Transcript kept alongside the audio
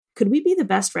could we be the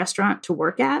best restaurant to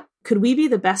work at? Could we be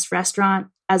the best restaurant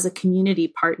as a community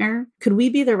partner? Could we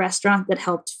be the restaurant that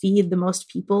helped feed the most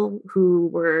people who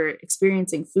were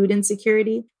experiencing food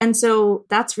insecurity? And so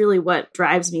that's really what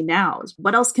drives me now is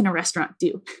what else can a restaurant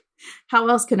do? How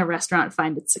else can a restaurant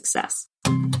find its success?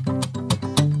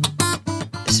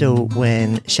 So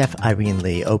when Chef Irene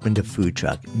Lee opened a food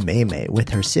truck, Mei Mei, with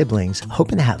her siblings,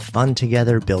 hoping to have fun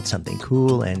together, build something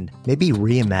cool, and maybe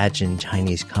reimagine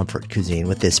Chinese comfort cuisine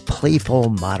with this playful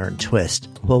modern twist,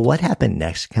 well, what happened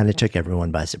next kind of took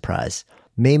everyone by surprise.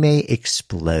 Mei Mei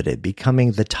exploded,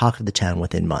 becoming the talk of the town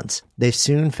within months. They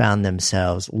soon found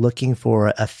themselves looking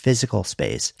for a physical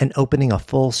space and opening a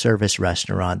full-service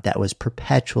restaurant that was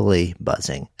perpetually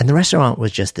buzzing. And the restaurant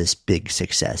was just this big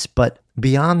success. But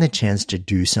beyond the chance to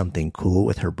do something cool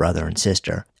with her brother and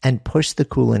sister and push the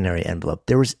culinary envelope,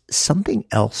 there was something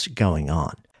else going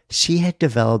on. She had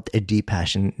developed a deep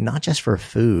passion not just for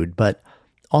food, but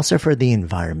also for the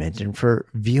environment and for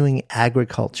viewing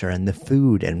agriculture and the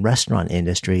food and restaurant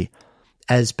industry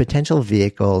as potential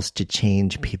vehicles to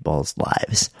change people's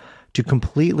lives, to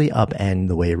completely upend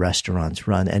the way restaurants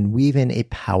run and weave in a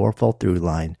powerful through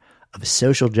line of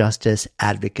social justice,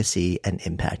 advocacy, and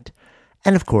impact.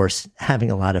 And of course,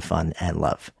 having a lot of fun and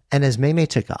love. And as Mei Mei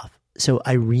took off, so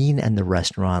Irene and the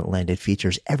restaurant landed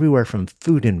features everywhere from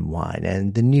Food and Wine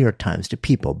and the New York Times to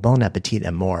People, Bon Appetit,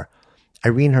 and more.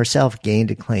 Irene herself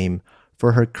gained acclaim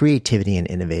for her creativity and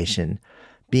innovation,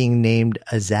 being named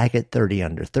a Zagat 30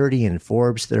 Under 30 and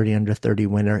Forbes 30 Under 30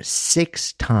 winner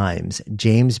 6 times,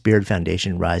 James Beard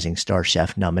Foundation Rising Star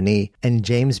Chef nominee, and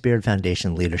James Beard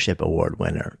Foundation Leadership Award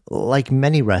winner. Like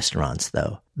many restaurants,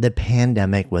 though, the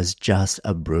pandemic was just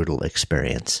a brutal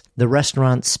experience. The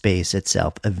restaurant space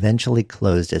itself eventually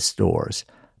closed its doors,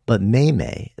 but Mei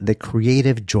Mei, the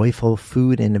creative, joyful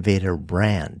food innovator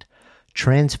brand,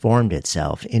 transformed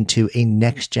itself into a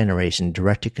next-generation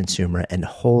direct-to-consumer and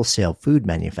wholesale food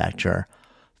manufacturer,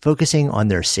 focusing on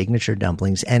their signature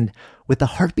dumplings and with a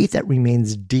heartbeat that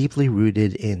remains deeply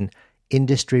rooted in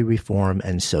industry reform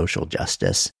and social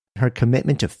justice. Her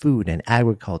commitment to food and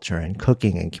agriculture and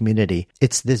cooking and community,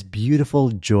 it's this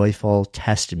beautiful, joyful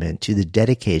testament to the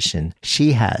dedication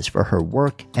she has for her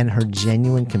work and her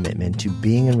genuine commitment to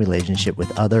being in relationship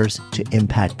with others to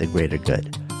impact the greater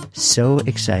good. So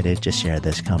excited to share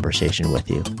this conversation with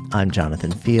you. I'm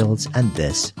Jonathan Fields, and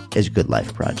this is Good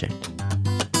Life Project.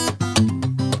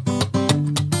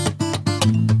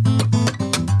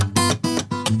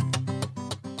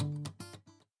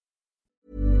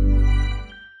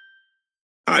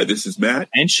 Hi, this is Matt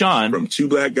and Sean from Two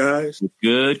Black Guys with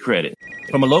Good Credit.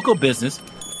 From a local business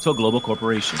to a global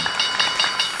corporation,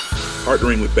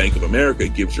 partnering with Bank of America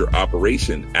gives your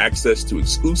operation access to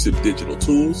exclusive digital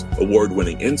tools,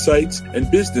 award-winning insights,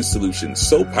 and business solutions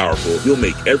so powerful you'll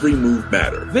make every move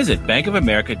matter. Visit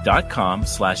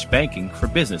bankofamerica.com/banking for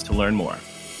business to learn more.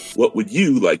 What would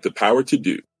you like the power to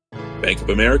do? Bank of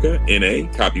America, N.A.,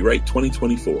 copyright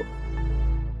 2024.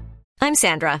 I'm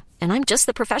Sandra, and I'm just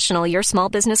the professional your small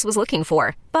business was looking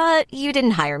for. But you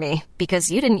didn't hire me because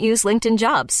you didn't use LinkedIn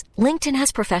Jobs. LinkedIn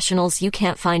has professionals you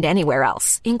can't find anywhere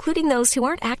else, including those who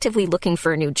aren't actively looking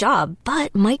for a new job,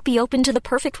 but might be open to the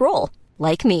perfect role,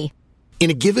 like me. In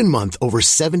a given month, over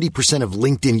 70% of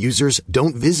LinkedIn users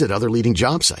don't visit other leading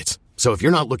job sites. So if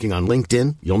you're not looking on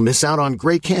LinkedIn, you'll miss out on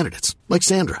great candidates like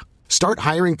Sandra. Start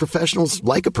hiring professionals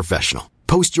like a professional.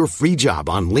 Post your free job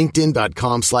on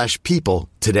linkedin.com/people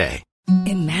today.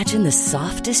 Imagine the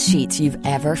softest sheets you've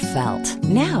ever felt.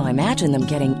 Now imagine them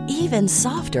getting even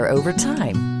softer over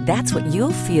time. That's what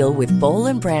you'll feel with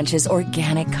Boll & Branch's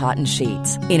organic cotton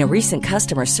sheets. In a recent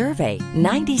customer survey,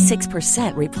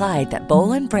 96% replied that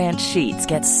Boll & Branch sheets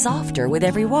get softer with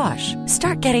every wash.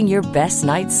 Start getting your best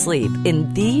night's sleep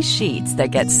in these sheets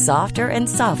that get softer and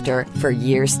softer for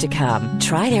years to come.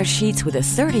 Try their sheets with a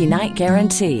 30-night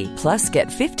guarantee. Plus, get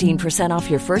 15% off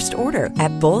your first order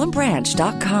at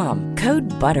bollandbranch.com.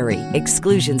 Code BUTTERY.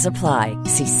 Exclusions apply.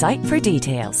 See site for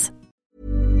details.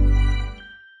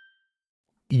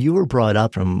 You were brought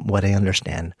up, from what I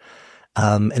understand,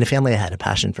 in a family that had a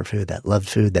passion for food, that loved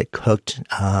food, that cooked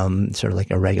sort of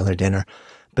like a regular dinner,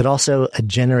 but also a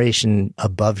generation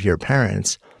above your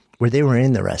parents where they were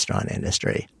in the restaurant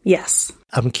industry. Yes.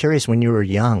 I'm curious, when you were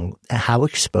young, how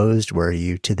exposed were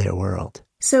you to their world?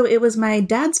 So it was my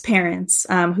dad's parents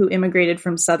who immigrated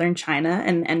from southern China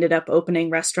and ended up opening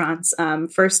restaurants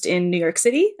first in New York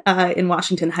City, in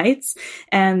Washington Heights,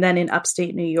 and then in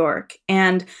upstate New York.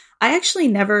 And I actually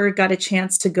never got a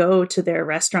chance to go to their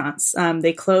restaurants.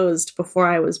 They closed before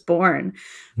I was born.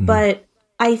 But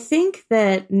I think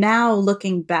that now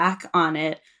looking back on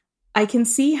it, I can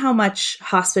see how much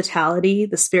hospitality,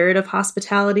 the spirit of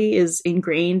hospitality, is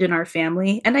ingrained in our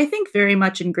family. And I think very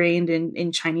much ingrained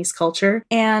in Chinese culture.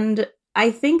 And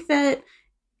I think that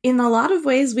in a lot of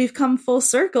ways, we've come full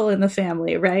circle in the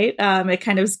family, right? It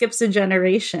kind of skips a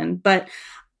generation. But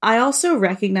I also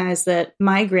recognize that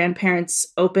my grandparents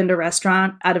opened a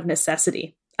restaurant out of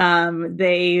necessity.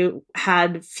 They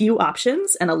had few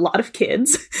options and a lot of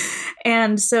kids.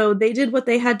 And so they did what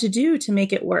they had to do to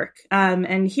make it work.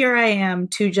 And here I am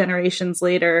 2 generations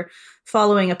later,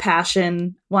 following a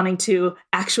passion, wanting to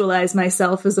actualize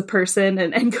myself as a person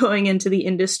and going into the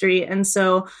industry. And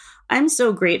so I'm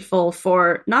so grateful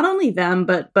for not only them,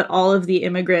 but all of the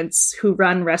immigrants who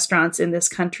run restaurants in this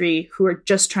country who are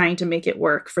just trying to make it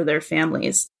work for their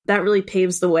families. That really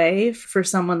paves the way for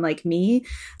someone like me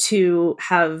to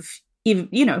have,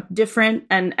 different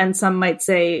and some might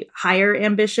say higher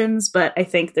ambitions, but I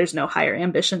think there's no higher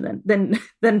ambition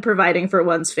than providing for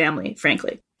one's family,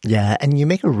 frankly. Yeah, and you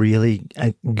make a really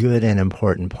good and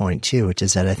important point too, which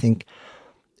is that I think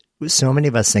so many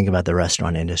of us think about the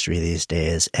restaurant industry these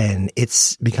days, and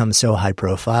it's become so high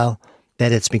profile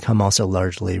that it's become also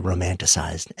largely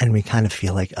romanticized. And we kind of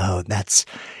feel like, oh,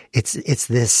 it's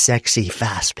this sexy,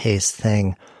 fast-paced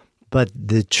thing. But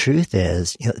the truth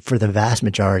is, for the vast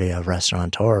majority of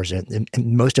restaurateurs, and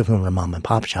most of whom are mom and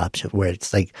pop shops, where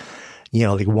it's like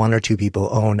 1 or 2 people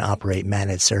own, operate,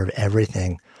 manage, serve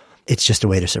everything. It's just a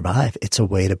way to survive. It's a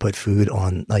way to put food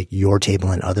on like your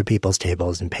table and other people's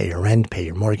tables and pay your rent, pay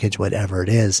your mortgage, whatever it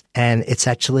is. And it's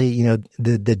actually,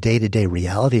 the day-to-day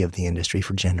reality of the industry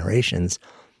for generations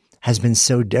has been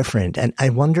so different. And I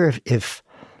wonder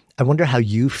I wonder how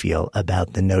you feel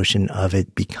about the notion of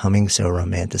it becoming so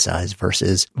romanticized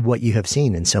versus what you have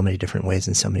seen in so many different ways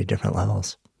and so many different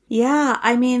levels. Yeah,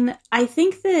 I mean, I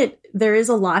think that there is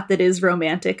a lot that is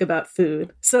romantic about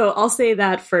food. So I'll say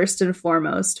that first and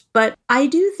foremost. But I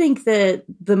do think that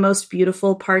the most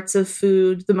beautiful parts of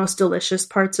food, the most delicious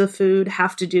parts of food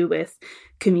have to do with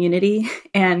community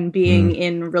and being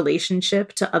in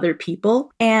relationship to other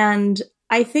people. And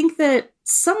I think that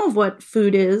some of what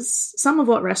food is, some of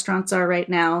what restaurants are right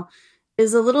now,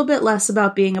 is a little bit less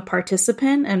about being a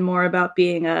participant and more about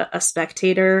being a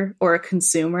spectator or a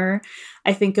consumer.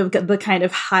 I think of the kind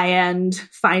of high-end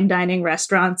fine dining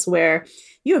restaurants where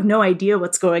you have no idea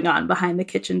what's going on behind the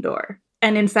kitchen door.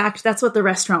 And in fact, that's what the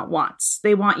restaurant wants.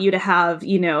 They want you to have,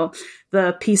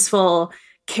 the peaceful,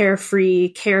 carefree,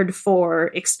 cared for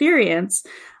experience.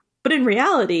 But in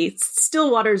reality,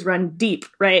 still waters run deep,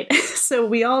 right? So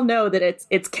we all know that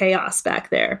it's chaos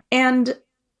back there. And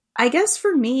I guess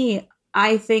for me,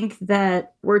 I think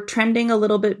that we're trending a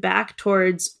little bit back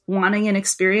towards wanting an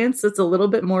experience that's a little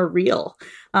bit more real,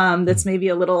 that's maybe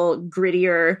a little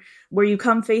grittier, where you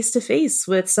come face to face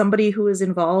with somebody who is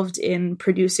involved in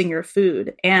producing your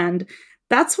food. And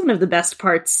that's one of the best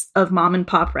parts of mom and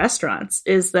pop restaurants,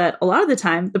 is that a lot of the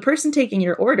time, the person taking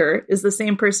your order is the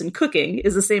same person cooking,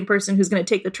 is the same person who's going to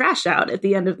take the trash out at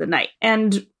the end of the night.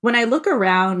 And when I look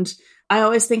around, I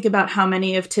always think about how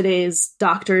many of today's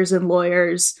doctors and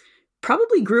lawyers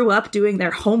probably grew up doing their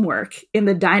homework in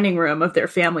the dining room of their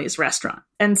family's restaurant.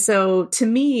 And so to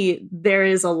me, there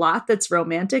is a lot that's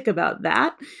romantic about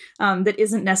that, that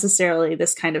isn't necessarily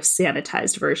this kind of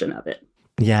sanitized version of it.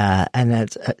 Yeah, and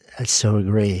I so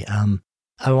agree.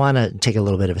 I want to take a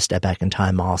little bit of a step back in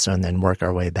time also, and then work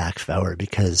our way back forward,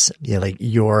 because like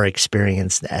your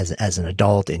experience as an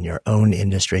adult in your own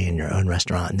industry, in your own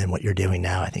restaurant, and then what you're doing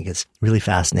now, I think is really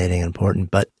fascinating and important.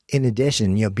 But in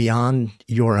addition, beyond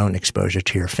your own exposure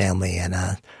to your family and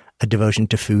a devotion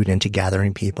to food and to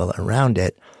gathering people around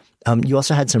it, you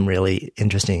also had some really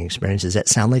interesting experiences that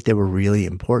sound like they were really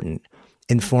important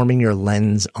in forming your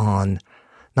lens on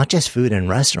not just food and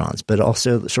restaurants, but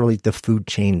also sort of like the food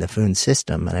chain, the food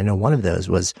system. And I know one of those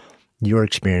was your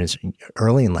experience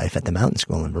early in life at the Mountain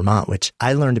School in Vermont, which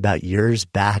I learned about years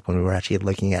back when we were actually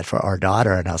looking at for our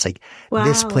daughter. And I was like, wow,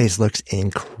 this place looks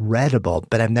incredible.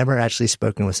 But I've never actually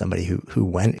spoken with somebody who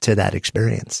went to that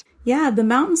experience. Yeah, the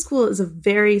Mountain School is a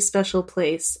very special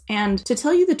place. And to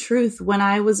tell you the truth, when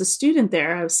I was a student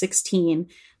there, I was 16,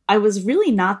 I was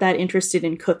really not that interested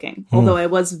in cooking, although I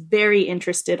was very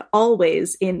interested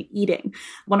always in eating.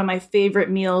 One of my favorite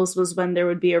meals was when there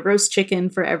would be a roast chicken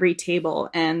for every table,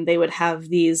 and they would have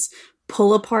these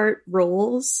pull-apart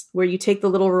rolls where you take the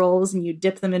little rolls and you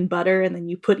dip them in butter, and then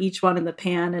you put each one in the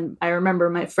pan. And I remember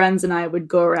my friends and I would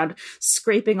go around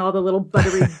scraping all the little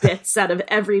buttery bits out of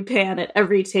every pan at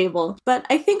every table. But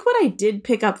I think what I did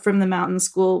pick up from the Mountain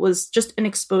School was just an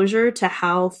exposure to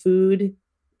how food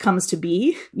comes to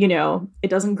be. It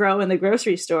doesn't grow in the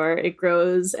grocery store. It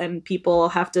grows, and people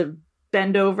have to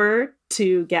bend over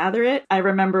to gather it. I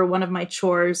remember one of my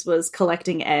chores was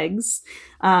collecting eggs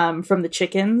from the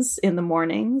chickens in the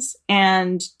mornings.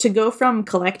 And to go from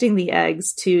collecting the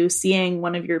eggs to seeing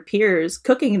one of your peers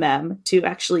cooking them to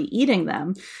actually eating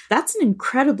them, that's an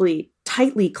incredibly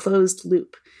tightly closed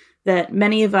loop that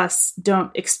many of us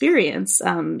don't experience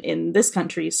in this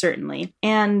country, certainly.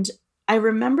 And I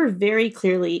remember very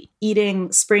clearly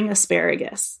eating spring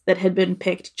asparagus that had been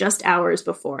picked just hours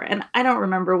before. And I don't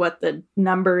remember what the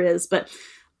number is, but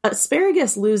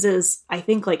asparagus loses, I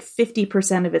think, like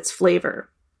 50% of its flavor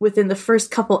within the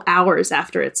first couple hours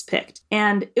after it's picked.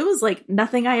 And it was like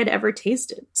nothing I had ever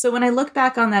tasted. So when I look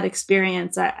back on that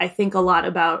experience, I think a lot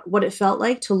about what it felt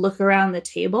like to look around the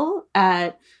table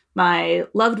at my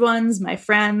loved ones, my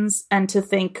friends, and to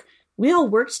think, we all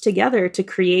worked together to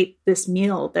create this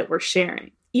meal that we're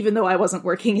sharing, even though I wasn't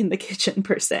working in the kitchen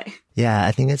per se. Yeah,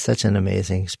 I think it's such an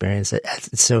amazing experience.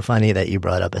 It's so funny that you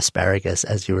brought up asparagus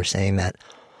as you were saying that.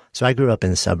 So I grew up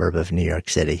in the suburb of New York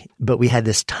City, but we had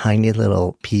this tiny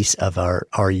little piece of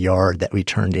our yard that we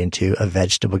turned into a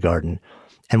vegetable garden.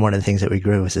 And one of the things that we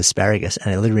grew was asparagus.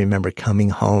 And I literally remember coming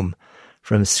home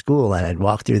from school and I'd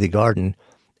walk through the garden.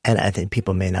 And I think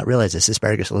people may not realize this.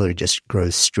 Asparagus literally just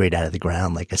grows straight out of the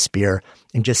ground like a spear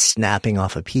and just snapping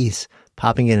off a piece,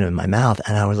 popping it into my mouth.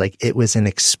 And I was like, it was an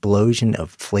explosion of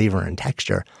flavor and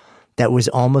texture that was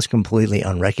almost completely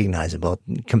unrecognizable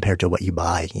compared to what you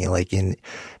buy, like in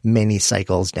many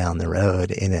cycles down the road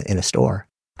in a store.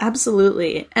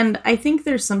 Absolutely. And I think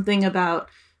there's something about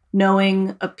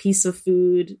knowing a piece of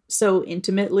food so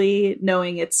intimately,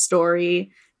 knowing its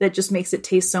story, that just makes it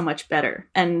taste so much better.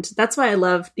 And that's why I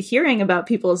love hearing about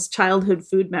people's childhood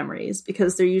food memories,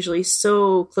 because they're usually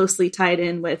so closely tied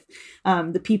in with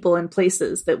the people and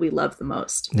places that we love the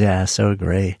most. Yeah, so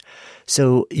agree.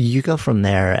 So you go from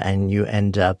there and you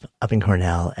end up in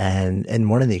Cornell. And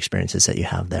one of the experiences that you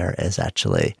have there is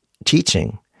actually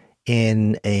teaching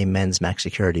in a men's max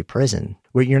security prison,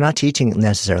 where you're not teaching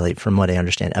necessarily, from what I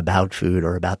understand, about food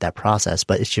or about that process,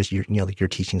 but it's just, like you're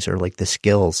teaching sort of like the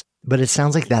skills. But it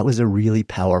sounds like that was a really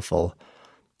powerful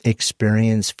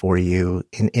experience for you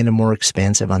in a more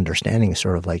expansive understanding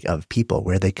sort of like of people,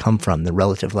 where they come from, the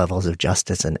relative levels of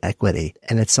justice and equity.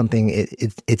 And it's something,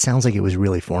 it sounds like it was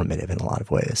really formative in a lot of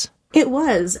ways. It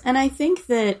was. And I think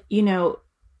that,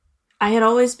 I had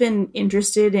always been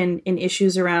interested in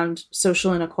issues around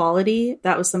social inequality.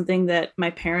 That was something that my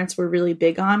parents were really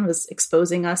big on, was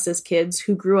exposing us as kids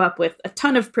who grew up with a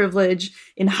ton of privilege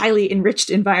in highly enriched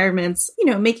environments,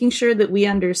 making sure that we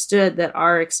understood that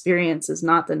our experience is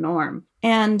not the norm.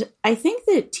 And I think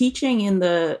that teaching in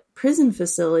the prison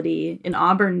facility in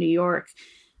Auburn, New York,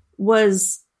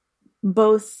 was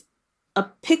both a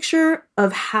picture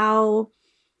of how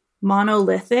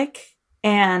monolithic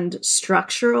and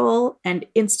structural and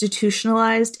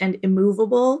institutionalized and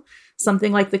immovable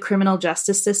something like the criminal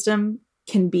justice system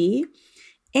can be.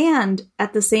 And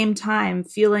at the same time,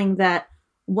 feeling that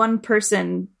one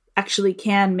person actually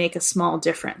can make a small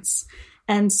difference.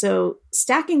 And so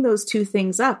stacking those two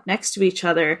things up next to each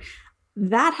other,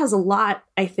 that has a lot,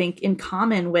 I think, in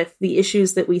common with the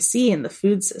issues that we see in the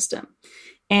food system.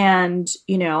 And,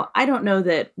 I don't know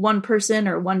that one person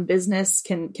or one business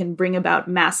can bring about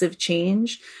massive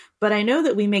change, but I know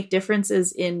that we make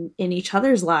differences in each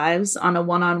other's lives on a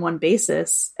one-on-one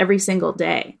basis every single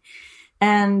day.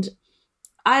 And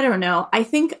I don't know, I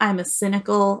think I'm a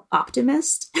cynical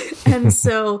optimist. And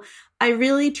so I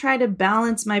really try to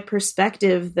balance my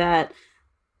perspective that,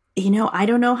 I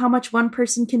don't know how much one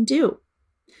person can do,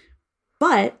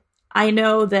 but I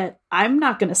know that I'm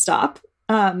not going to stop.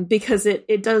 Because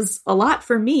it does a lot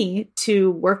for me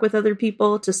to work with other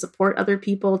people, to support other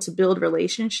people, to build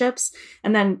relationships.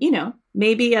 And then,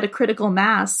 maybe at a critical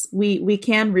mass, we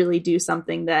can really do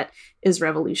something that is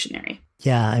revolutionary.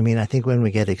 Yeah. I mean, I think when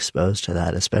we get exposed to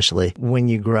that, especially when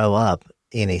you grow up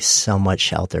in a somewhat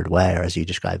sheltered way, or as you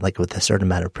described, like with a certain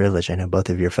amount of privilege. I know both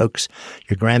of your folks,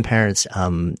 your grandparents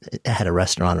had a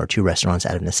restaurant or two restaurants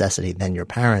out of necessity. Then your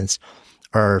parents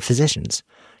are physicians.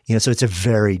 So it's a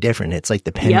very different, it's like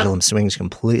the pendulum swings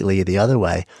completely the other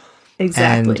way.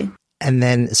 Exactly. And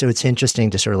then, so it's interesting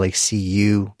to sort of like see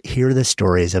you hear the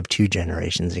stories of 2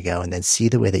 generations ago, and then see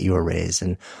the way that you were raised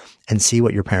and see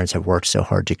what your parents have worked so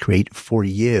hard to create for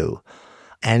you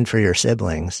and for your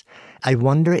siblings. I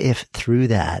wonder if through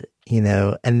that,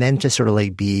 and then to sort of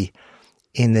like be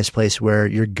in this place where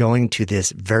you're going to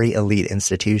this very elite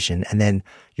institution, and then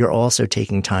you're also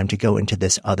taking time to go into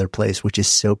this other place, which is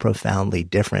so profoundly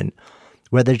different,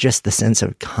 whether just the sense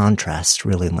of contrast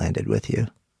really landed with you.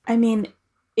 I mean,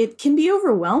 it can be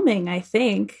overwhelming, I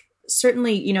think.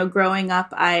 certainly, growing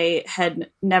up, I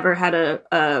had never had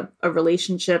a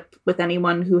relationship with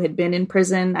anyone who had been in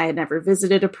prison. I had never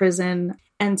visited a prison.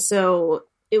 And so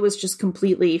it was just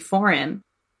completely foreign.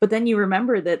 But then you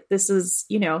remember that this is,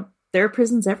 there are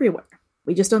prisons everywhere.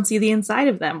 We just don't see the inside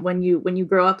of them when you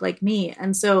grow up like me.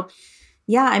 And so,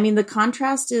 yeah, I mean, the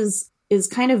contrast is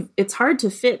kind of, it's hard to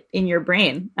fit in your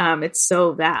brain. It's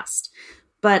so vast.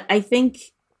 But I think,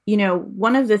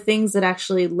 one of the things that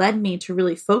actually led me to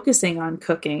really focusing on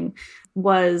cooking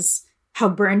was how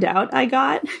burned out I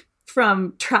got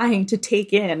from trying to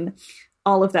take in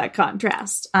all of that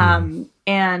contrast.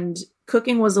 And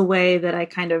cooking was a way that I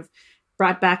kind of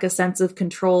brought back a sense of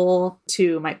control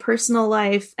to my personal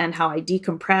life and how I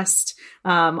decompressed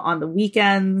on the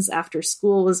weekends after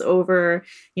school was over,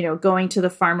 going to the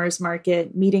farmer's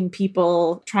market, meeting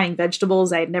people, trying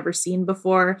vegetables I had never seen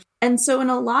before. And so in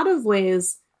a lot of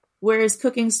ways, whereas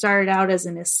cooking started out as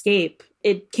an escape,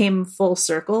 it came full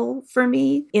circle for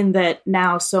me in that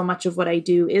now so much of what I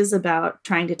do is about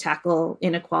trying to tackle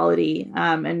inequality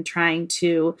and trying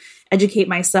to educate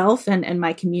myself and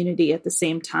my community at the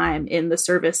same time in the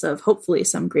service of hopefully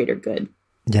some greater good.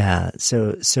 Yeah.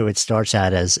 So it starts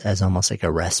out as almost like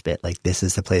a respite. Like this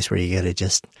is the place where you get to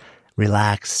just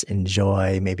relax,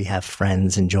 enjoy, maybe have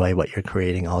friends enjoy what you're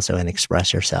creating also and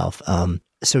express yourself.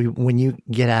 So when you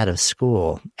get out of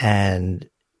school and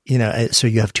so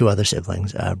you have two other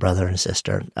siblings, brother and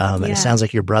sister. And it sounds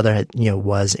like your brother,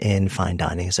 was in fine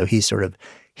dining. So he's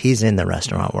in the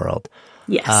restaurant world.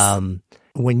 Yes.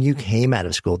 When you came out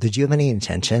of school, did you have any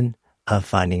intention of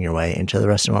finding your way into the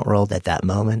restaurant world at that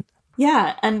moment?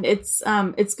 Yeah. And it's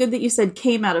good that you said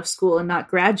came out of school and not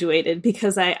graduated,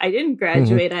 because I didn't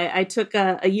graduate. Mm-hmm. I took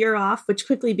a year off, which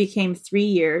quickly became 3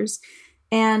 years.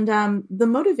 And the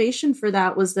motivation for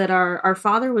that was that our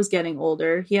father was getting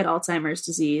older. He had Alzheimer's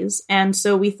disease. And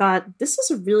so we thought this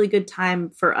is a really good time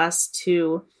for us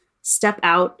to step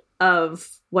out of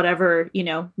whatever,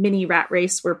 mini rat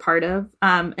race we're part of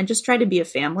and just try to be a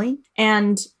family.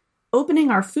 And opening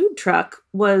our food truck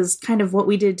was kind of what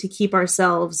we did to keep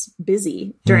ourselves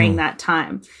busy during that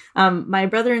time. My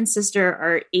brother and sister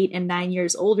are 8 and 9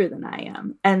 years older than I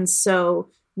am. And so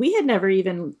we had never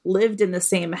even lived in the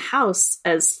same house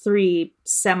as 3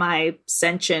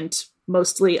 semi-sentient,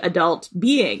 mostly adult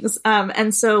beings.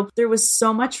 And so there was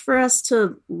so much for us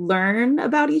to learn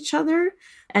about each other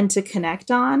and to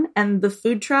connect on. And the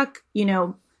food truck,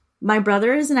 my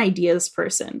brother is an ideas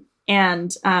person.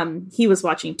 And he was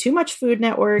watching too much Food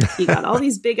Network. He got all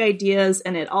these big ideas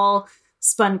and it all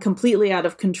spun completely out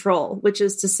of control, which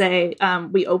is to say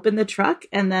we opened the truck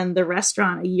and then the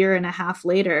restaurant a year and a half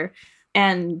later.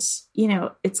 And,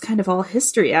 it's kind of all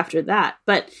history after that.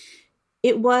 But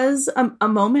it was a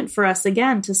moment for us,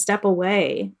 again, to step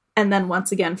away and then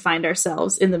once again find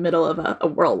ourselves in the middle of a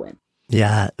whirlwind.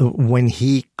 Yeah. When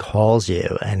he calls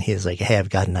you and he's like, hey, I've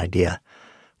got an idea.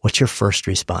 What's your first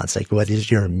response? Like, what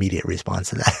is your immediate response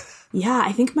to that? Yeah,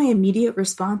 I think my immediate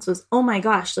response was, oh my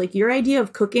gosh, like your idea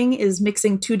of cooking is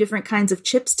mixing 2 different kinds of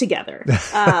chips together.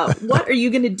 What are you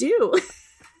going to do?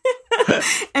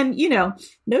 And,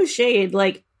 no shade,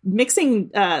 like mixing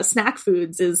snack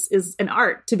foods is an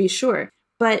art, to be sure.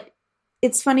 But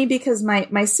it's funny because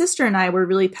my sister and I were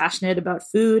really passionate about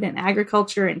food and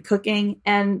agriculture and cooking.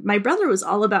 And my brother was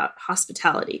all about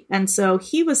hospitality. And so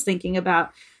he was thinking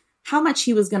about how much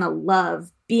he was going to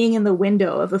love being in the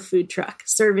window of a food truck,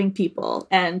 serving people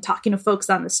and talking to folks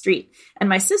on the street. And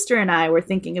my sister and I were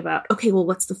thinking about, okay, well,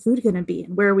 what's the food going to be?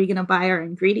 And where are we going to buy our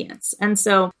ingredients? And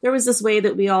so there was this way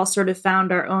that we all sort of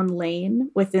found our own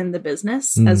lane within the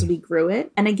business as we grew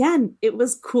it. And again, it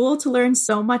was cool to learn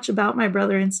so much about my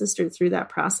brother and sister through that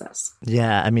process.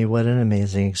 Yeah. I mean, what an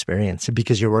amazing experience,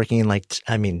 because you're working in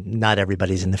not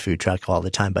everybody's in the food truck all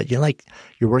the time, but you're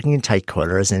working in tight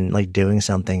quarters and like doing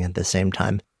something at the same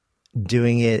time.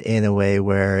 Doing it in a way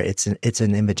where it's an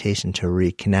invitation to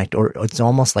reconnect, or it's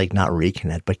almost like not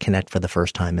reconnect, but connect for the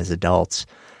first time as adults,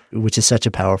 which is such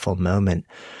a powerful moment.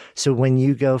 So when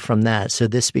you go from that, so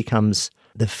this becomes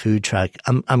the food truck.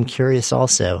 I'm curious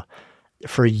also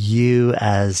for you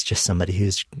as just somebody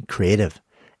who's creative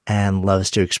and loves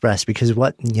to express, because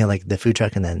what, like the food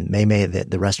truck and then Mei,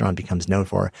 the restaurant becomes known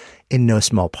for, in no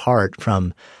small part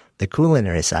from the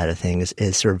culinary side of things,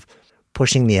 is sort of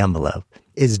pushing the envelope,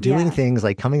 is doing things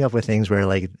like coming up with things where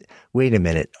like, wait a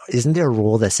minute, isn't there a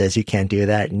rule that says you can't do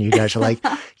that? And you guys are like,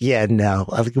 yeah, no,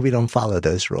 we don't follow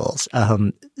those rules.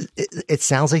 It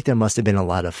sounds like there must have been a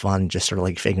lot of fun just sort of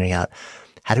like figuring out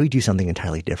how do we do something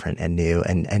entirely different and new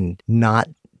and not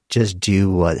just do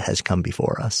what has come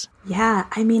before us. Yeah.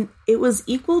 I mean, it was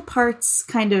equal parts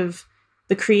kind of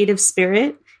the creative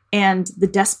spirit and the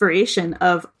desperation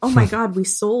of, oh my God, we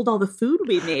sold all the food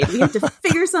we made. We had to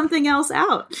figure something else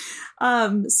out.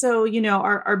 So,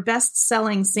 our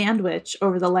best-selling sandwich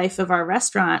over the life of our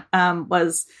restaurant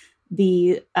was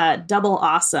the Double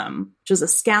Awesome, which was a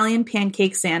scallion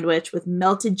pancake sandwich with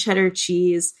melted cheddar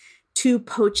cheese, 2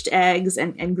 poached eggs,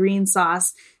 and green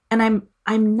sauce. And I'm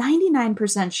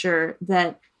 99% sure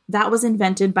that was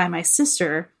invented by my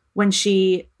sister when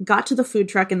she got to the food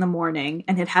truck in the morning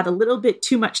and had a little bit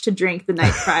too much to drink the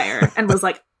night prior and was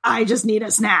like, I just need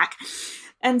a snack.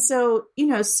 And so,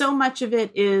 so much of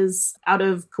it is out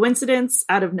of coincidence,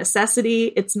 out of necessity.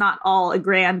 It's not all a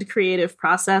grand creative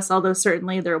process, although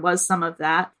certainly there was some of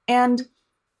that. And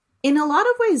in a lot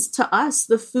of ways, to us,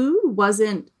 the food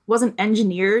wasn't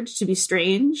engineered to be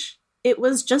strange. It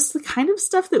was just the kind of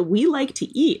stuff that we like to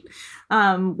eat.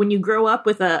 When you grow up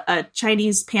with a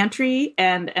Chinese pantry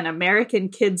and an American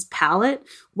kid's palate,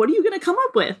 what are you going to come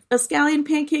up with? A scallion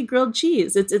pancake grilled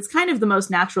cheese. It's kind of the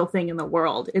most natural thing in the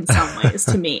world in some ways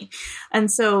to me. And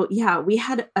so, yeah, we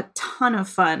had a ton of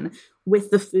fun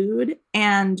with the food,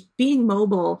 and being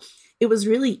mobile, it was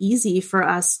really easy for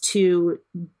us to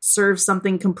serve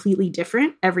something completely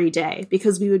different every day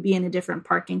because we would be in a different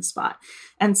parking spot.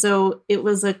 And so it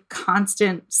was a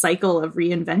constant cycle of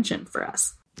reinvention for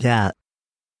us. Yeah.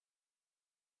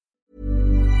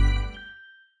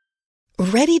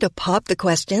 Ready to pop the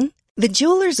question? The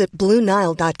jewelers at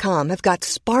BlueNile.com have got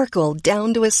sparkle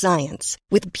down to a science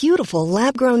with beautiful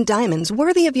lab-grown diamonds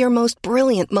worthy of your most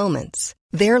brilliant moments.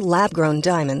 Their lab-grown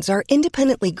diamonds are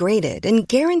independently graded and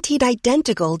guaranteed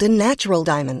identical to natural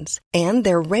diamonds, and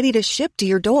they're ready to ship to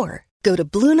your door. Go to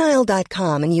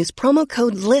BlueNile.com and use promo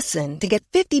code LISTEN to get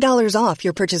 $50 off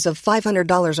your purchase of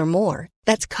 $500 or more.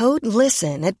 That's code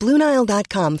LISTEN at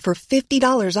BlueNile.com for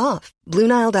 $50 off.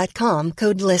 BlueNile.com,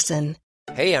 code LISTEN.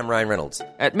 Hey, I'm Ryan Reynolds.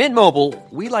 At Mint Mobile,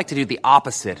 we like to do the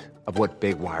opposite of what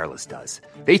Big Wireless does.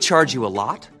 They charge you a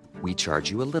lot. We charge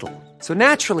you a little. So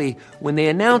naturally, when they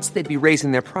announced they'd be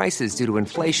raising their prices due to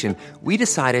inflation, we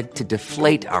decided to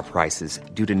deflate our prices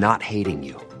due to not hating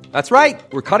you. That's right.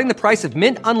 We're cutting the price of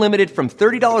Mint Unlimited from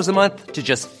 $30 a month to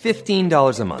just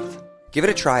 $15 a month. Give it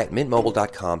a try at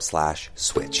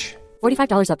mintmobile.com/switch.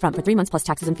 $45 up front for 3 months plus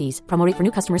taxes and fees. Promo rate for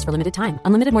new customers for limited time.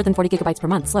 Unlimited more than 40 gigabytes per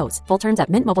month. Slows full terms at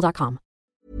mintmobile.com.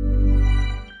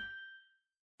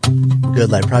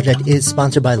 Good Life Project is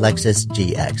sponsored by Lexus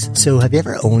GX. So have you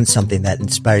ever owned something that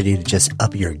inspired you to just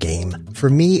up your game? For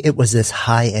me, it was this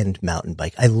high-end mountain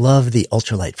bike. I love the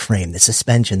ultralight frame, the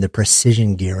suspension, the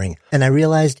precision gearing, and I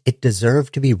realized it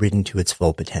deserved to be ridden to its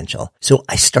full potential. So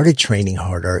I started training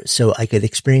harder so I could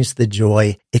experience the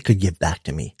joy it could give back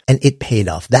to me. And it paid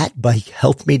off. That bike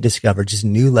helped me discover just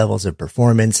new levels of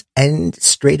performance and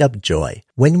straight up joy.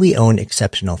 When we own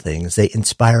exceptional things, they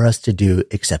inspire us to do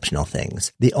exceptional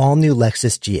things. The all-new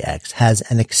Lexus GX has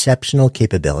an exceptional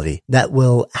capability that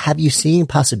will have you seeing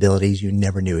possibilities you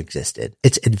never knew existed.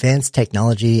 Its advanced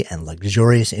technology and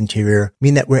luxurious interior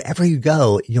mean that wherever you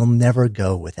go, you'll never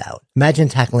go without. Imagine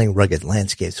tackling rugged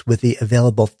landscapes with the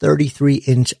available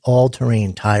 33-inch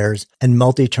all-terrain tires and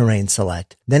multi-terrain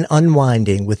select, then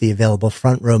unwinding with the available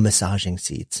front-row massaging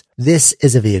seats. This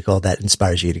is a vehicle that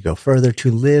inspires you to go further, to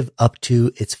live up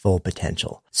to its full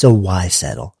potential. So why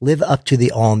settle? Live up to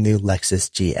the all-new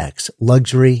Lexus GX.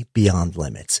 Luxury beyond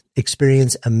limits.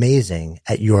 Experience amazing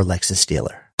at your Lexus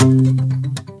dealer.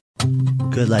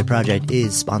 Good Life Project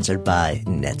is sponsored by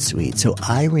NetSuite. So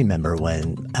I remember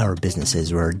when our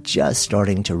businesses were just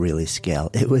starting to really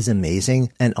scale. It was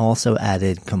amazing and also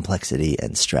added complexity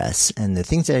and stress. And the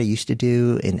things that I used to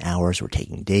do in hours were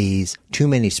taking days, too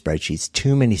many spreadsheets,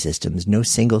 too many systems, no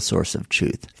single source of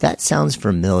truth. If that sounds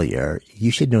familiar,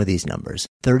 you should know these numbers.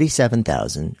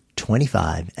 37,000,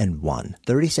 25, and 1.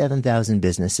 37,000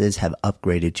 businesses have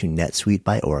upgraded to NetSuite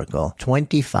by Oracle.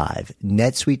 25.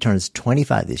 NetSuite turns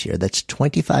 25 this year. That's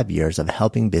 25 years of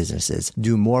helping businesses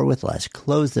do more with less,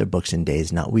 close their books in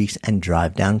days, not weeks, and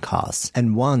drive down costs.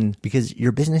 And 1, because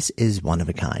your business is one of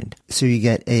a kind. So you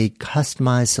get a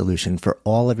customized solution for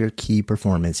all of your key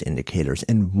performance indicators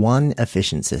in one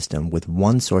efficient system with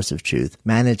one source of truth,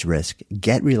 manage risk,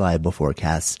 get reliable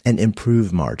forecasts, and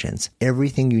improve margins.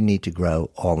 Everything you need to grow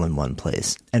all in one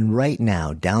place. And right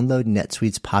now, download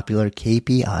NetSuite's popular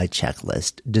KPI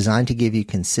checklist designed to give you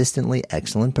consistently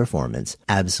excellent performance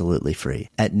absolutely free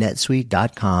at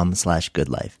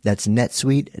netsuite.com/goodlife. That's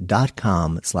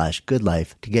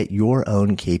netsuite.com/goodlife to get your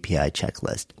own KPI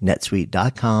checklist.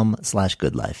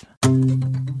 netsuite.com/goodlife.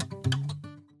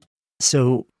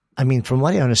 So, I mean, from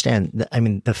what I understand,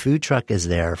 the food truck is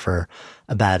there for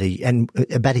about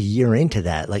a year into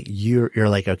that, like you're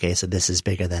like, okay, so this is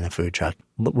bigger than a food truck.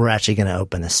 We're actually going to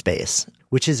open a space.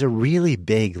 which is a really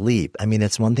big leap. I mean,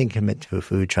 it's one thing to commit to a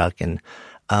food truck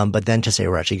but then to say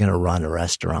we're actually going to run a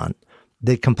restaurant.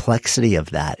 The complexity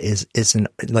of that is in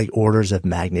like orders of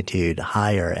magnitude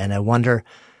higher. And I wonder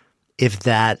if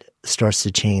that starts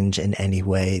to change in any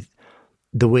way,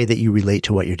 the way that you relate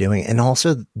to what you're doing and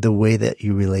also the way that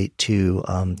you relate to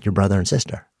your brother and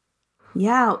sister.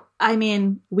 Yeah. I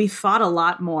mean, we fought a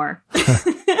lot more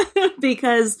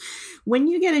because when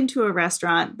you get into a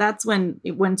restaurant, that's when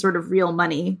sort of real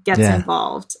money gets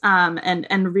involved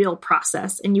and real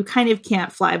process. And you kind of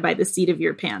can't fly by the seat of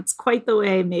your pants quite the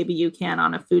way maybe you can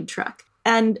on a food truck.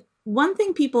 And one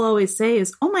thing people always say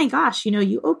is, oh my gosh,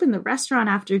 you opened the restaurant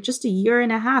after just a year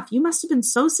and a half. You must have been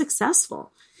so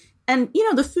successful. And,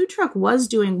 the food truck was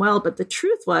doing well, but the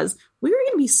truth was we were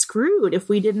going to be screwed if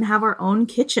we didn't have our own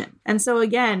kitchen. And so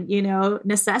again,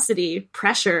 necessity,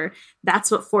 pressure, that's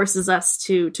what forces us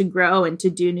to grow and to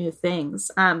do new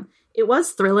things. It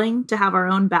was thrilling to have our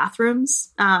own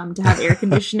bathrooms, to have air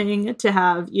conditioning, to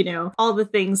have, all the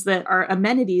things that are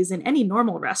amenities in any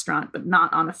normal restaurant, but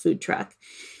not on a food truck.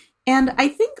 And I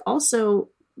think also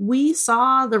we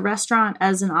saw the restaurant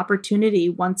as an opportunity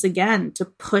once again to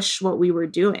push what we were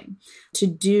doing, to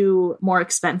do more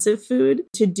expensive food,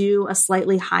 to do a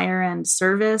slightly higher end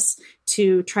service,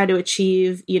 to try to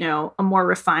achieve, a more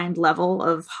refined level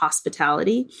of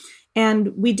hospitality.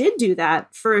 And we did do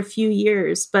that for a few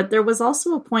years, but there was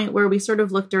also a point where we sort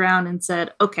of looked around and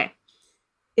said, okay,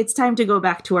 it's time to go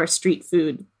back to our street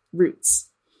food roots.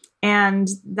 And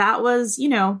that was,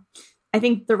 I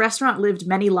think the restaurant lived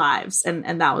many lives,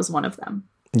 and that was one of them.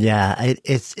 Yeah,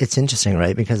 it's interesting,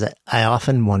 right? Because I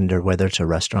often wonder whether it's a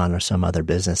restaurant or some other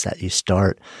business that you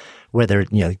start, whether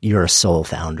you're a sole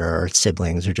founder or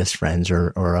siblings or just friends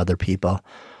or other people.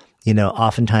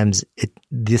 Oftentimes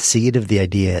the seed of the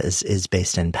idea is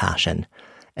based in passion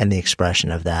and the expression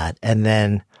of that, and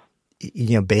then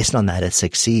based on that it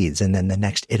succeeds, and then the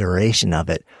next iteration of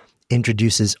it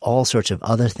introduces all sorts of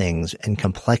other things and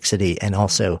complexity and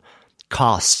also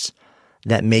costs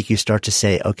that make you start to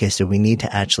say, okay, so we need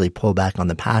to actually pull back on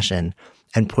the passion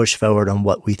and push forward on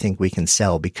what we think we can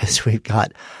sell because we've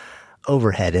got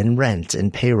overhead and rent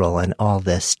and payroll and all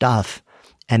this stuff.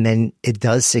 And then it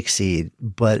does succeed,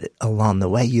 but along the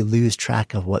way you lose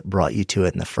track of what brought you to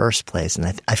it in the first place.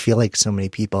 And I feel like so many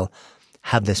people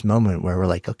have this moment where we're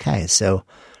like, okay, so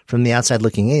from the outside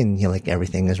looking in, like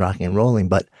everything is rocking and rolling,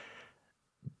 but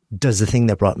does the thing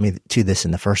that brought me to this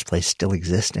in the first place still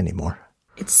exist anymore?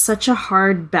 It's such a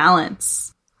hard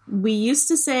balance. We used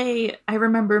to say, I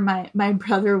remember my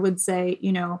brother would say,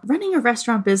 running a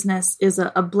restaurant business is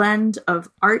a blend of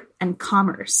art and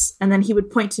commerce. And then he would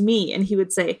point to me and he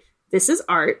would say, this is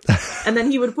art. And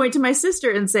then he would point to my sister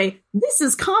and say, this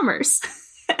is commerce.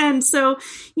 And so,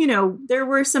 there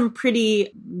were some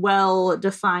pretty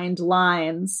well-defined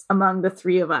lines among the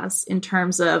three of us in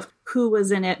terms of who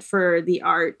was in it for the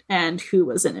art and who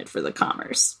was in it for the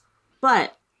commerce.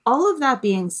 But all of that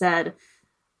being said,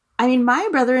 I mean, my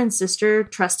brother and sister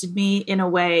trusted me in a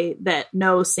way that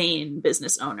no sane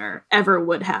business owner ever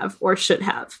would have or should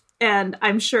have. And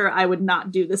I'm sure I would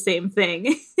not do the same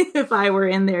thing if I were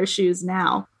in their shoes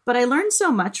now. But I learned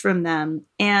so much from them.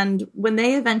 And when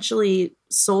they eventually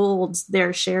sold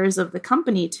their shares of the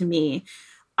company to me,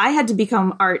 I had to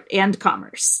become art and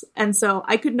commerce. And so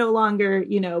I could no longer,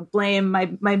 blame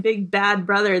my big bad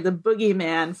brother, the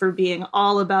boogeyman, for being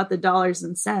all about the dollars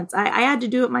and cents. I had to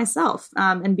do it myself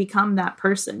and become that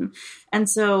person. And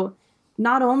so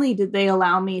not only did they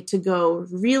allow me to go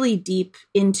really deep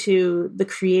into the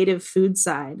creative food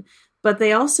side, but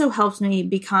they also helped me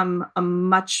become a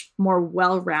much more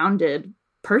well-rounded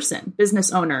person,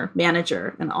 business owner,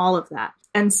 manager, and all of that.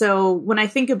 And so when I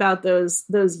think about those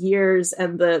years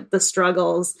and the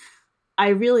struggles, I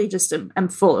really just am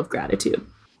full of gratitude.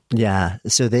 Yeah.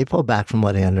 So they pulled back from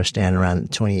what I understand around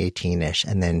 2018-ish.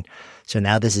 And then, so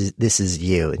now this is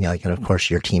you and and of course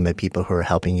your team of people who are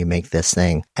helping you make this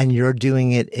thing, and you're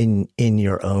doing it in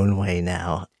your own way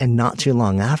now. And not too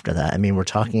long after that, I mean, we're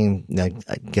talking,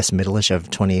 I guess middle-ish of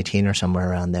 2018 or somewhere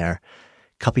around there.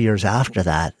 A couple years after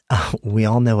that, we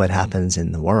all know what happens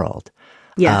in the world.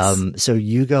 Yes. So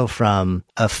you go from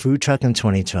a food truck in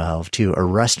 2012 to a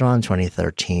restaurant in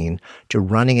 2013 to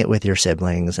running it with your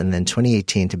siblings, and then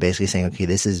 2018 to basically saying, okay,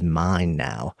 this is mine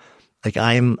now. Like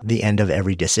I'm the end of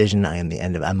every decision. I am the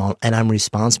end of, I'm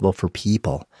responsible for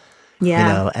people.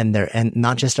 Yeah. And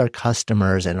not just our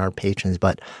customers and our patrons,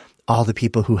 but all the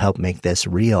people who help make this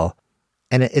real.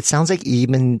 And it sounds like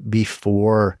even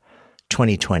before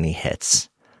 2020 hits,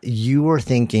 you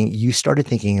started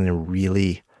thinking in a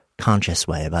really conscious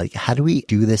way about how do we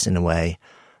do this in a way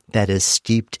that is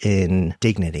steeped in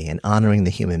dignity and honoring the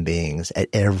human beings at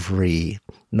every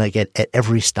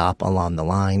stop along the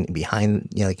line, behind,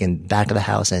 like in back of the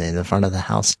house and in the front of the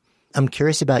house. I'm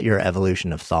curious about your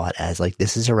evolution of thought as like,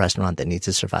 this is a restaurant that needs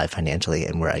to survive financially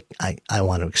and where I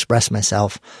want to express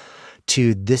myself,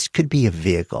 to this could be a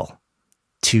vehicle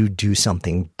to do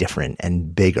something different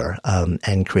and bigger,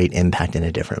 and create impact in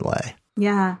a different way.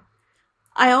 Yeah.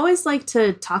 I always like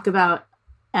to talk about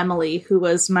Emily, who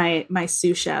was my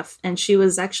sous chef, and she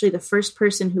was actually the first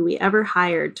person who we ever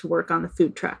hired to work on the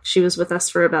food truck. She was with us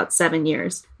for about 7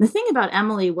 years. The thing about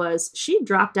Emily was she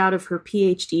dropped out of her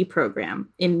PhD program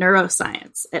in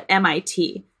neuroscience at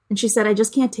MIT. And she said, I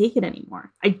just can't take it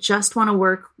anymore. I just want to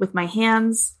work with my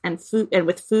hands and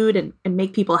with food and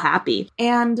make people happy.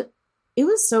 And it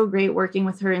was so great working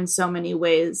with her in so many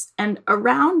ways. And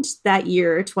around that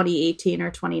year, 2018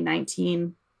 or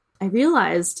 2019, I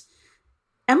realized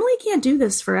Emily can't do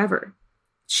this forever.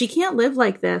 She can't live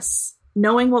like this,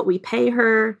 knowing what we pay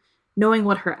her, knowing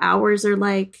what her hours are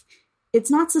like. It's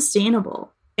not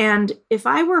sustainable. And if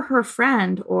I were her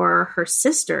friend or her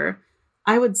sister,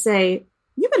 I would say,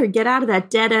 you better get out of that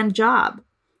dead-end job.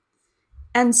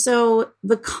 And so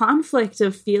the conflict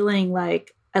of feeling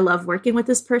like I love working with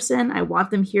this person, I want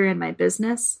them here in my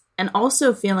business, and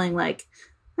also feeling like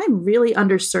I'm really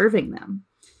underserving them.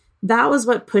 That was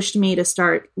what pushed me to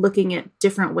start looking at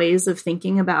different ways of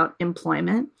thinking about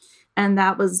employment. And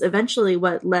that was eventually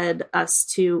what led us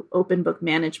to open book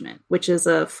management, which is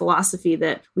a philosophy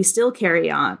that we still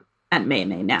carry on at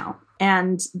Meimei now.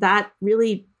 And that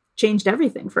really changed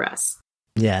everything for us.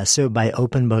 Yeah. So by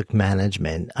open book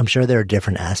management, I'm sure there are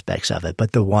different aspects of it,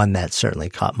 but the one that certainly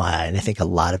caught my eye, and I think a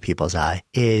lot of people's eye,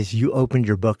 is you opened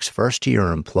your books first to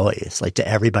your employees, like to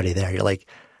everybody there. You're like,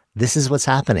 this is what's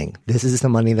happening. This is the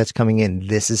money that's coming in.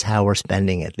 This is how we're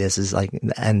spending it. This is like,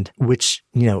 and which,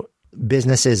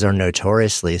 businesses are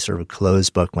notoriously sort of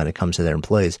closed book when it comes to their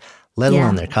employees, let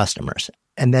alone their customers.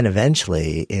 And then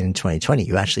eventually in 2020,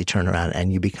 you actually turn around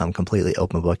and you become completely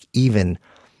open book, even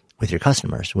with your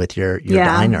customers, with your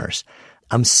diners.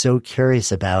 I'm so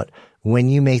curious about when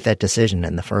you make that decision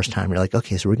and the first time you're like,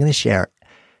 okay, so we're going to share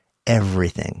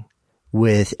everything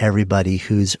with everybody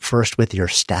who's first with your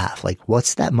staff. Like,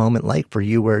 what's that moment like for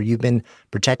you where you've been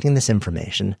protecting this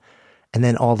information and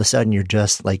then all of a sudden you're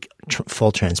just like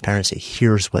full transparency.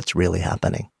 Here's what's really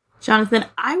happening. Jonathan,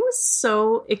 I was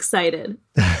so excited.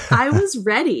 I was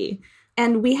ready.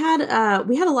 And we had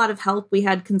a lot of help. We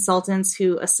had consultants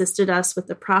who assisted us with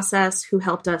the process, who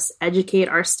helped us educate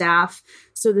our staff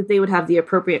so that they would have the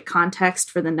appropriate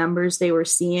context for the numbers they were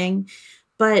seeing.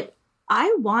 But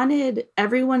I wanted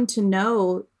everyone to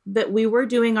know that we were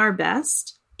doing our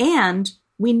best and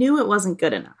we knew it wasn't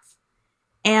good enough,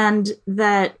 and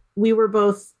that we were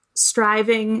both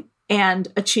striving and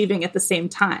achieving at the same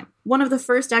time. One of the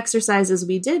first exercises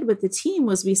we did with the team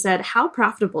was we said, how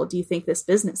profitable do you think this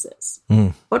business is?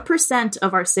 What %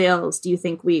 of our sales do you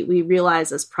think we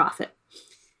realize as profit?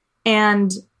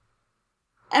 And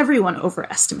everyone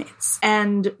overestimates.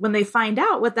 And when they find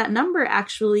out what that number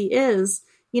actually is,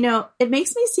 it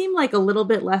makes me seem like a little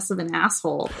bit less of an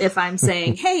asshole if I'm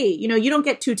saying, hey, you don't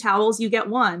get 2 towels, you get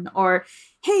 1. Or,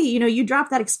 hey, you dropped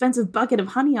that expensive bucket of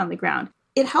honey on the ground.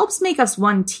 It helps make us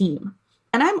one team.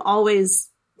 And I'm always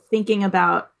thinking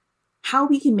about how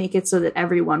we can make it so that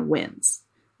everyone wins,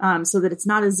 so that it's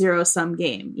not a zero-sum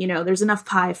game. There's enough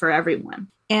pie for everyone.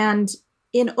 And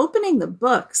in opening the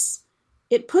books,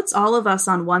 it puts all of us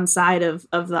on one side of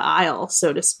the aisle,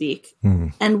 so to speak.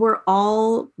 And we're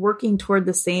all working toward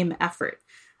the same effort.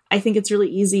 I think it's really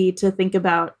easy to think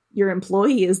about your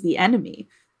employee as the enemy.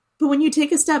 But when you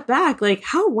take a step back, like,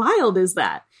 how wild is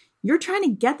that? You're trying to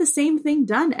get the same thing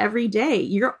done every day.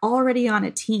 You're already on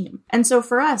a team. And so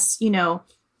for us, the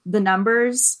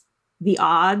numbers, the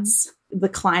odds, the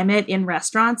climate in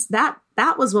restaurants, that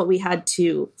was what we had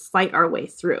to fight our way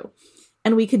through.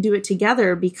 And we could do it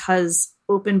together because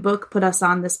open book put us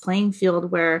on this playing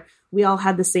field where we all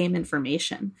had the same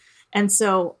information. And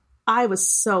so I was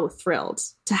so thrilled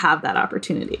to have that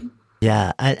opportunity.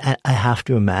 Yeah, I have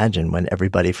to imagine when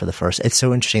everybody for the first, it's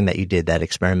so interesting that you did that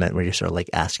experiment where you're sort of like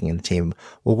asking the team,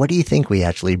 well, what do you think we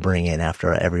actually bring in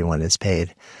after everyone is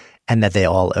paid? And that they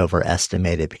all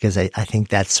overestimate it, because I think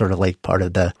that's sort of like part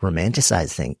of the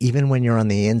romanticized thing. Even when you're on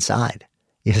the inside,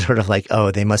 you're sort of like, oh,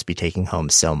 they must be taking home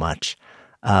so much.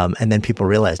 And then people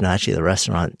realize, no, actually the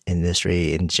restaurant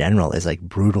industry in general is like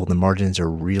brutal. The margins are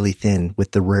really thin, with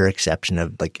the rare exception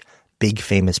of like big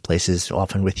famous places,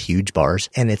 often with huge bars.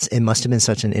 And it must have been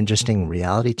such an interesting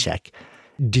reality check.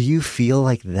 Do you feel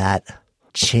like that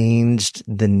changed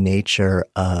the nature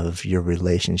of your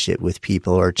relationship with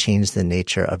people, or changed the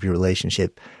nature of your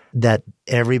relationship that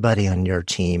everybody on your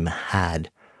team had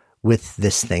with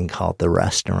this thing called the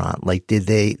restaurant? Like, did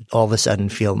they all of a sudden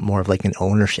feel more of like an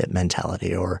ownership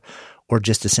mentality or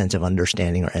just a sense of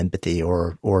understanding or empathy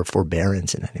or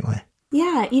forbearance in any way?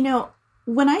 Yeah.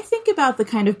 When I think about the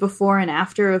kind of before and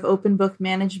after of open book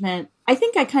management, I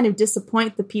think I kind of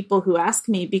disappoint the people who ask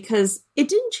me because it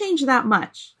didn't change that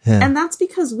much. Yeah. And that's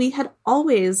because we had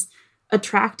always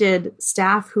attracted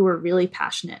staff who were really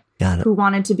passionate, who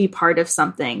wanted to be part of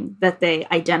something that they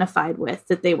identified with,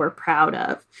 that they were proud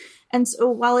of. And so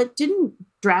while it didn't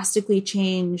drastically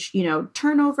change,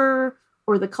 turnover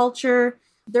or the culture,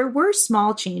 there were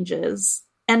small changes.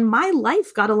 And my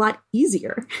life got a lot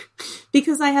easier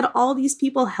because I had all these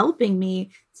people helping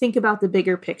me think about the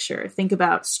bigger picture, think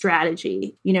about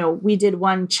strategy. We did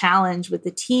one challenge with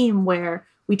the team where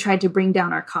we tried to bring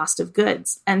down our cost of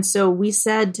goods. And so we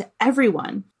said to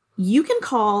everyone, you can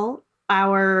call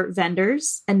our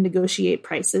vendors and negotiate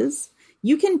prices.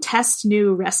 You can test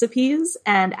new recipes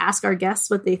and ask our guests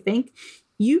what they think.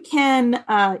 You can,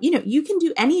 you can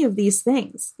do any of these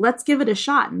things. Let's give it a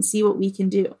shot and see what we can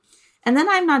do. And then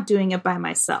I'm not doing it by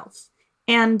myself.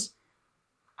 And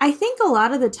I think a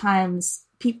lot of the times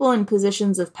people in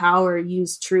positions of power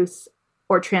use truth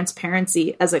or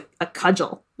transparency as a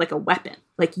cudgel, like a weapon.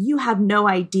 Like, you have no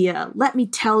idea. Let me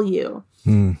tell you.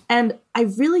 And I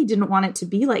really didn't want it to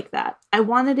be like that. I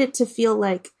wanted it to feel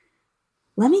like,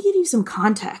 let me give you some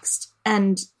context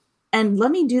and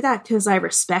let me do that because I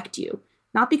respect you,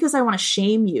 not because I want to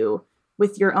shame you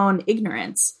with your own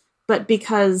ignorance, but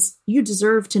because you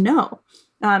deserve to know.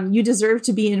 You deserve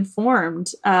to be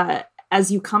informed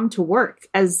as you come to work,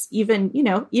 as even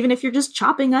if you're just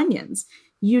chopping onions,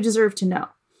 you deserve to know.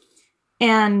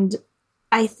 And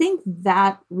I think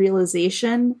that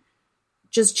realization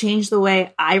just changed the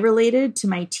way I related to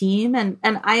my team, and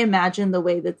I imagine the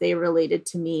way that they related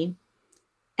to me.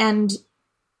 And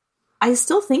I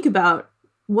still think about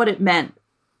what it meant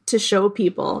to show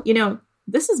people,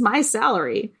 this is my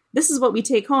salary. This is what we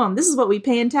take home. This is what we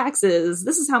pay in taxes.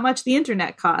 This is how much the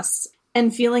internet costs.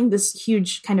 And feeling this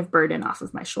huge kind of burden off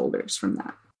of my shoulders from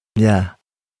that. Yeah.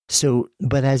 So,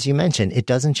 but as you mentioned, it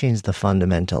doesn't change the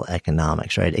fundamental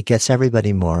economics, right? It gets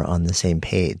everybody more on the same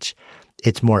page.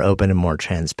 It's more open and more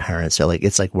transparent. So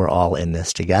it's like we're all in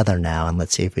this together now, and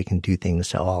let's see if we can do things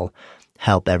to all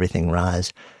help everything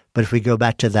rise. But if we go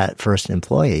back to that first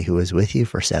employee who was with you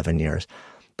for 7 years,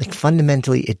 like,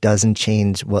 fundamentally, it doesn't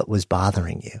change what was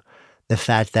bothering you. The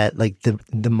fact that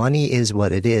the money is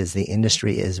what it is, the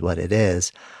industry is what it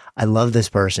is. I love this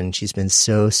person. She's been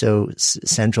so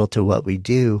central to what we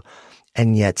do.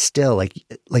 And yet still,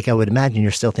 like I would imagine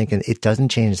you're still thinking it doesn't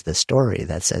change the story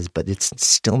that says, but it's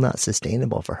still not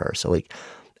sustainable for her. So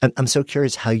I'm so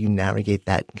curious how you navigate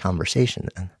that conversation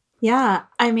then. Yeah.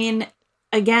 I mean,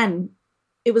 again,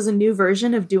 it was a new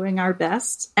version of doing our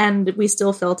best, and we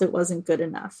still felt it wasn't good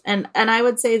enough. And I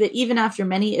would say that even after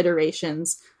many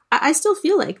iterations, I still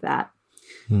feel like that.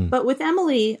 But with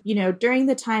Emily, during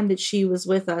the time that she was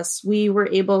with us, we were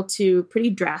able to pretty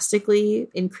drastically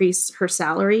increase her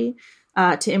salary,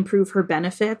 to improve her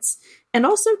benefits, and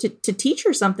also to teach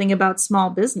her something about small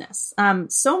business.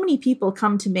 So many people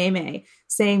come to Maymay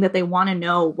saying that they want to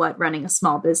know what running a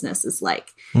small business is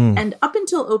like. And up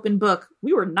until Open Book,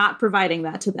 we were not providing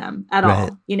that to them at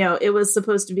all. It was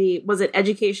supposed to be, was it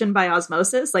education by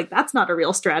osmosis? Like, that's not a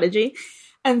real strategy.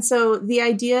 And so the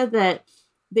idea that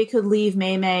they could leave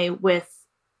Maymay with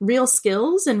real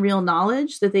skills and real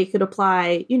knowledge that they could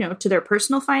apply, to their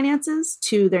personal finances,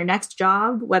 to their next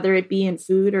job, whether it be in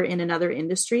food or in another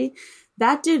industry,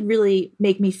 that did really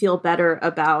make me feel better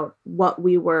about what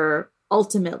we were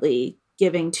ultimately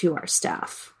giving to our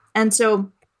staff. And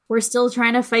so we're still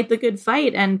trying to fight the good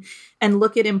fight and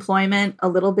look at employment a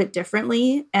little bit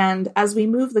differently. And as we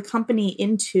move the company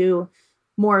into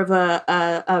more of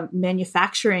a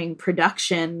manufacturing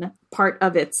production part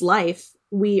of its life,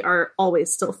 we are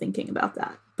always still thinking about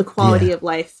that, the quality of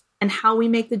life and how we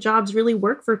make the jobs really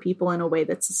work for people in a way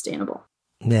that's sustainable.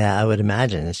 Yeah, I would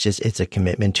imagine it's a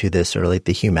commitment to this, or like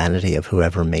the humanity of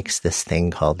whoever makes this thing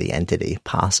called the entity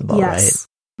possible, right?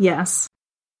 Yes.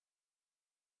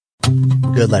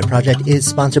 Good Life Project is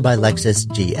sponsored by Lexus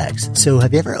GX. So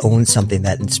have you ever owned something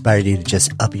that inspired you to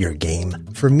just up your game?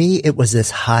 For me, it was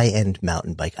this high-end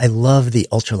mountain bike. I love the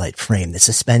ultralight frame, the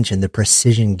suspension, the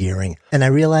precision gearing, and I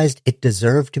realized it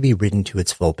deserved to be ridden to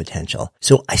its full potential.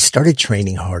 So I started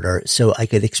training harder so I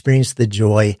could experience the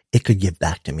joy it could give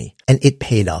back to me. And it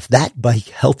paid off. That bike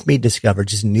helped me discover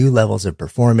just new levels of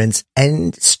performance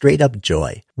and straight up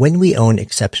joy. When we own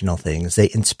exceptional things, they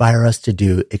inspire us to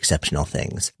do exceptional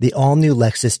things. The all-new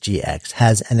Lexus GX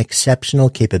has an exceptional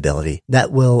capability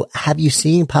that will have you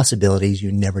seeing possibilities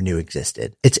you never knew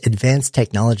existed. Its advanced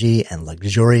technology and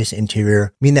luxurious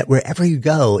interior mean that wherever you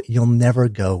go, you'll never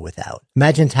go without.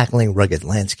 Imagine tackling rugged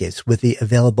landscapes with the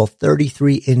available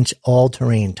 33-inch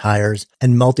all-terrain tires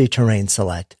and multi-terrain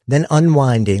select, then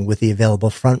unwinding with the available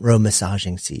front row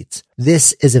massaging seats.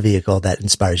 This is a vehicle that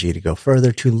inspires you to go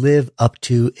further, to live up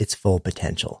to its full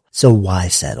potential. So why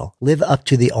settle? Live up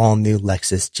to the all-new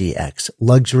Lexus GX.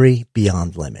 Luxury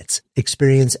beyond limits.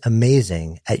 Experience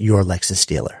amazing at your Lexus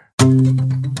dealer.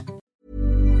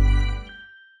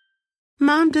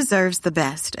 Mom deserves the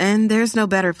best, and there's no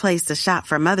better place to shop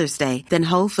for Mother's Day than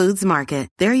Whole Foods Market.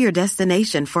 They're your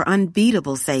destination for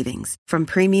unbeatable savings, from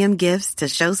premium gifts to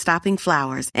show-stopping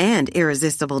flowers and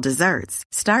irresistible desserts.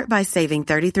 Start by saving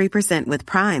 33% with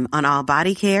Prime on all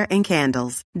body care and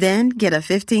candles. Then get a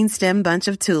 15-stem bunch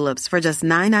of tulips for just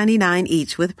 $9.99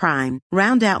 each with Prime.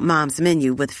 Round out Mom's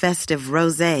menu with festive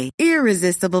rosé,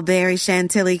 irresistible berry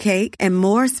chantilly cake, and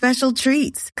more special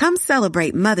treats. Come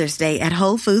celebrate Mother's Day at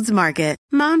Whole Foods Market.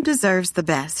 Mom deserves the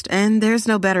best, and there's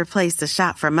no better place to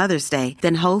shop for Mother's Day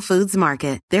than Whole Foods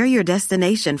Market. They're your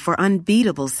destination for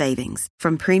unbeatable savings,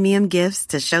 from premium gifts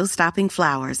to show-stopping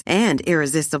flowers and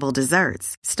irresistible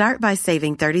desserts. Start by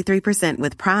saving 33%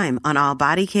 with Prime on all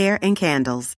body care and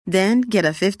candles. Then get a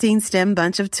 15-stem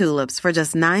bunch of tulips for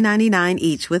just $9.99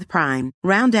 each with Prime.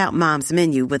 Round out Mom's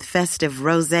menu with festive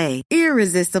rosé,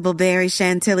 irresistible berry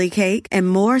chantilly cake, and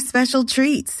more special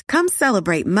treats. Come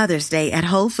celebrate Mother's Day at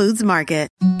Whole Foods Market.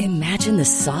 Imagine the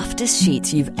softest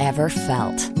sheets you've ever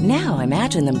felt. Now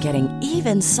imagine them getting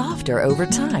even softer over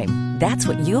time. That's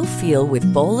what you'll feel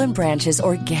with Boll & Branch's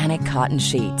organic cotton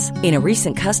sheets. In a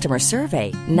recent customer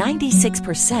survey,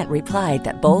 96% replied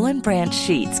that Boll & Branch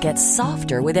sheets get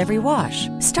softer with every wash.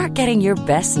 Start getting your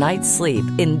best night's sleep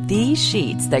in these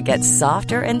sheets that get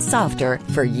softer and softer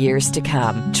for years to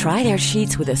come. Try their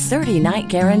sheets with a 30-night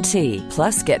guarantee.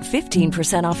 Plus, get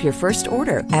 15% off your first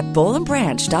order at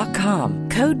bollandbranch.com.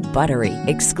 Code BUTTERY.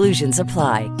 Exclusions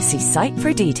apply. See site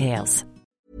for details.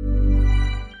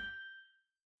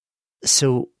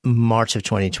 So March of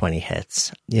 2020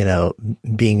 hits. You know,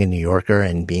 being a New Yorker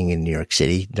and being in New York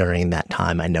City during that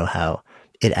time, I know how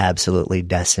it absolutely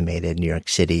decimated New York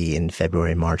City in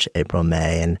February, March, April,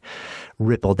 May, and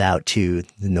rippled out to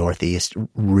the Northeast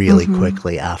really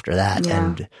quickly after that.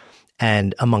 Yeah.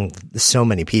 And among so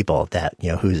many people that,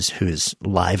 you know, whose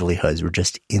livelihoods were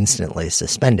just instantly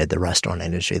suspended, the restaurant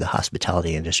industry, the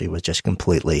hospitality industry was just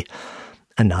completely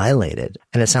annihilated.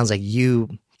 And it sounds like you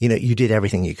did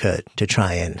everything you could to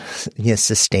try and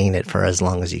sustain it for as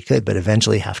long as you could, but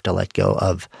eventually have to let go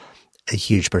of a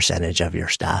huge percentage of your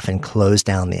staff and close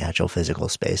down the actual physical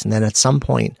space. And then at some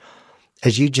point,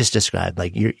 as you just described,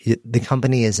 like the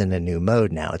company is in a new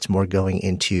mode now. It's more going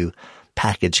into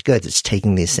packaged goods. It's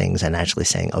taking these things and actually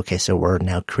saying, okay, so we're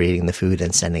now creating the food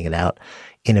and sending it out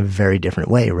in a very different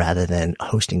way rather than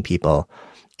hosting people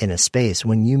in a space.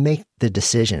 When you make the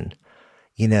decision,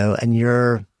 and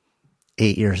you're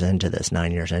 8 years into this,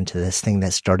 9 years into this thing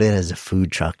that started as a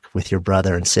food truck with your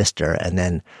brother and sister, and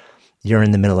then you're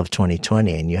in the middle of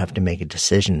 2020 and you have to make a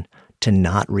decision to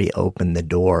not reopen the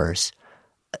doors.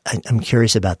 I'm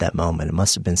curious about that moment. It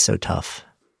must have been so tough.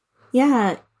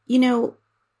 Yeah.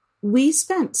 We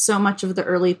spent so much of the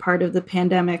early part of the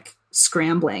pandemic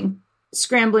scrambling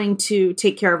to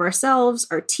take care of ourselves,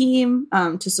 our team,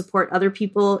 to support other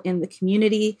people in the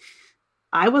community.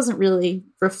 I wasn't really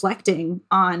reflecting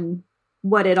on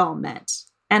what it all meant.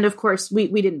 And of course, we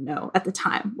didn't know at the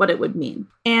time what it would mean.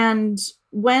 And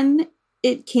when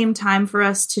it came time for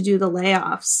us to do the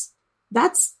layoffs,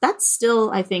 that's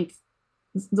still, I think,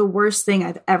 the worst thing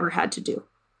I've ever had to do.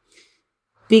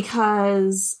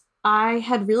 Because I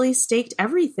had really staked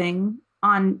everything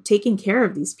on taking care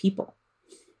of these people.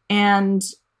 And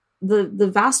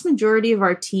the vast majority of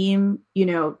our team,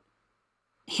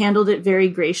 handled it very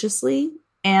graciously,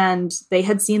 and they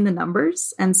had seen the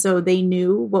numbers. And so they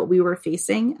knew what we were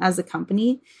facing as a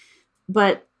company.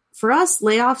 But for us,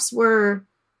 layoffs were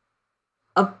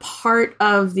a part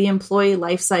of the employee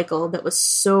life cycle that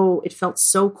was it felt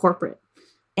so corporate.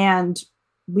 And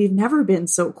we've never been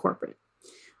so corporate.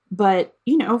 But,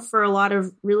 for a lot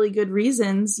of really good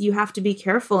reasons, you have to be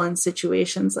careful in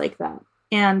situations like that.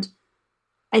 And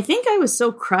I think I was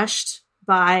so crushed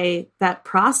by that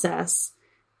process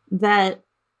that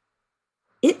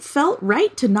it felt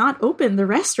right to not open the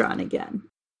restaurant again.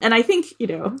 And I think,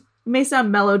 it may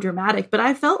sound melodramatic, but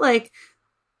I felt like,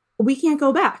 we can't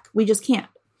go back. We just can't.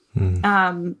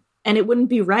 And it wouldn't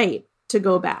be right to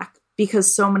go back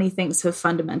because so many things have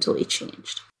fundamentally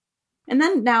changed. And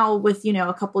then now with,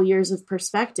 a couple years of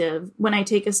perspective, when I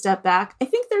take a step back, I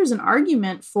think there's an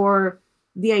argument for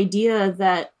the idea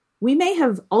that we may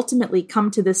have ultimately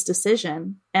come to this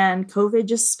decision and COVID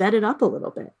just sped it up a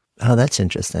little bit. Oh, that's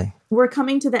interesting. We're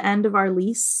coming to the end of our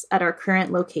lease at our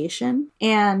current location,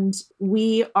 and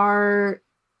we are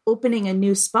opening a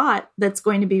new spot that's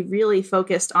going to be really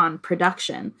focused on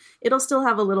production. It'll still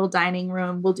have a little dining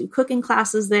room. We'll do cooking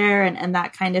classes there and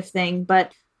that kind of thing.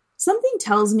 But something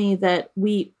tells me that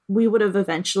we would have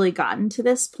eventually gotten to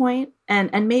this point,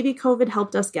 and maybe COVID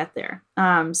helped us get there.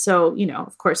 So,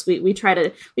 of course, we try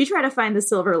to find the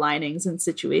silver linings in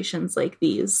situations like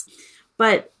these.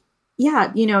 But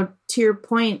yeah, to your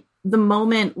point, the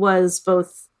moment was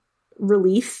both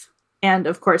relief and,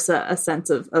 of course, a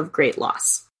sense of great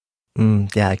loss.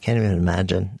 Yeah, I can't even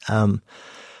imagine.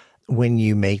 When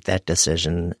you make that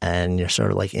decision and you're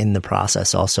sort of like in the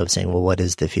process also of saying, well, what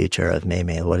is the future of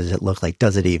Maymay? What does it look like?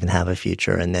 Does it even have a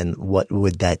future? And then what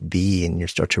would that be? And you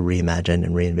start to reimagine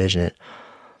and re-envision it.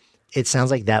 It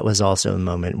sounds like that was also a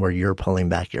moment where you're pulling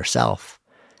back yourself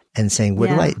and saying, what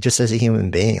do I, just as a human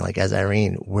being, like as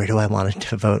Irene, where do I want to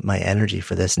devote my energy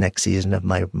for this next season of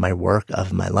my work,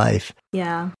 of my life?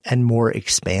 Yeah. And more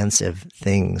expansive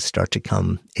things start to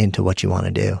come into what you want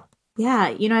to do.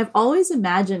 Yeah, I've always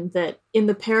imagined that in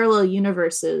the parallel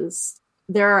universes,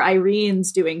 there are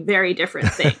Irenes doing very different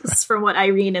things from what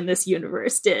Irene in this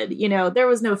universe did. There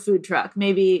was no food truck,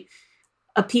 maybe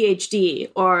a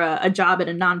PhD or a job at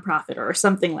a nonprofit or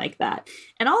something like that.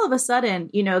 And all of a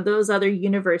sudden, those other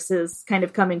universes kind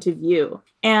of come into view.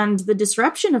 And the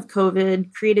disruption of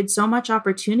COVID created so much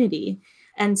opportunity.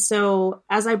 And so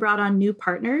as I brought on new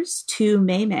partners to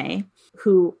Maymay,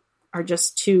 who are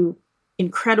just two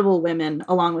incredible women,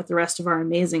 along with the rest of our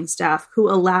amazing staff, who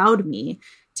allowed me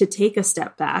to take a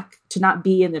step back, to not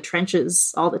be in the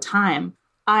trenches all the time,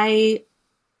 I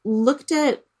looked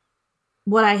at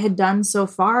what I had done so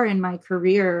far in my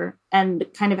career and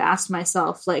kind of asked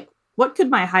myself, like, what could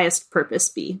my highest purpose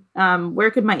be? Where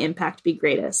could my impact be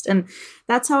greatest? And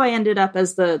that's how I ended up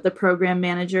as the program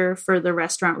manager for the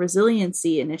Restaurant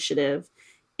Resiliency Initiative.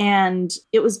 And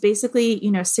it was basically,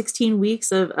 16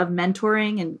 weeks of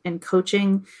mentoring and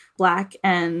coaching Black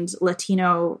and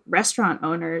Latino restaurant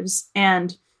owners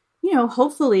and,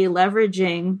 hopefully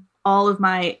leveraging all of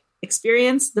my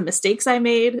experience, the mistakes I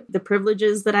made, the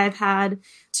privileges that I've had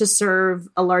to serve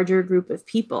a larger group of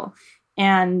people.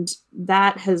 And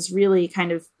that has really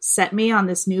kind of set me on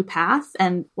this new path.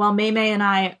 And while Maymay and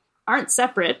I aren't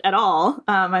separate at all,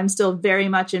 I'm still very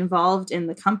much involved in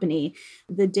the company.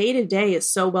 The day-to-day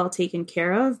is so well taken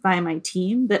care of by my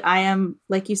team that I am,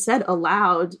 like you said,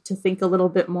 allowed to think a little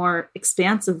bit more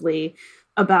expansively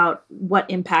about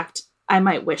what impact I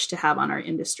might wish to have on our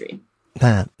industry.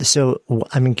 So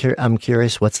I'm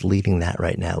curious what's leading that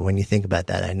right now. When you think about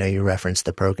that, I know you referenced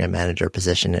the program manager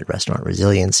position at Restaurant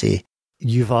Resiliency.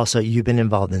 You've been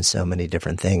involved in so many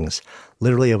different things,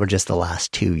 literally over just the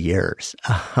last 2 years.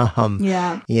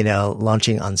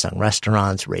 Launching Unsung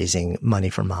Restaurants, raising money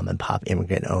for mom and pop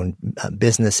immigrant owned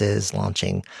businesses,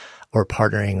 launching or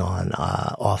partnering on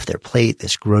Off Their Plate,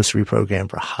 this grocery program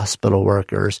for hospital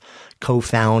workers,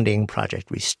 co-founding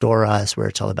Project Restore Us, where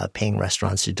it's all about paying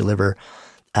restaurants to deliver,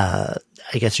 I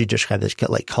guess you describe this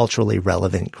like culturally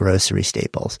relevant grocery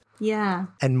staples. Yeah.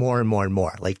 And more and more and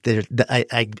more. Like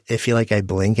I feel like I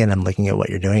blink and I'm looking at what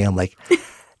you're doing. I'm like,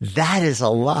 that is a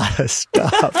lot of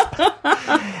stuff.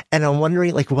 And I'm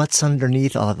wondering like what's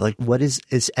underneath all of like what is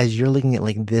as you're looking at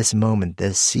like this moment,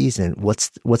 this season,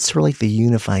 what's sort of like the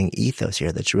unifying ethos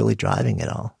here that's really driving it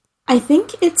all? I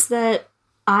think it's that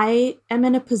I am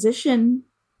in a position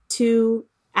to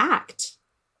act.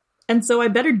 And so I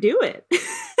better do it.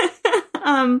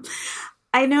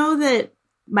 I know that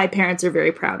my parents are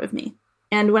very proud of me.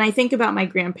 And when I think about my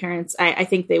grandparents, I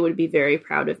think they would be very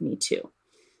proud of me too.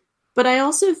 But I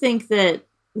also think that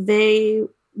they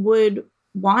would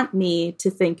want me to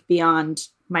think beyond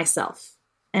myself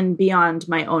and beyond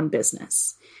my own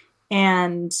business.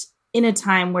 And in a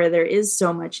time where there is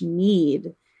so much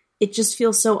need, it just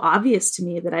feels so obvious to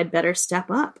me that I'd better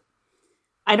step up.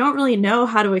 I don't really know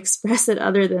how to express it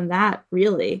other than that,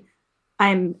 really.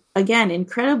 I'm, again,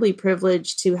 incredibly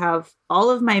privileged to have all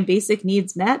of my basic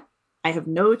needs met. I have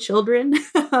no children.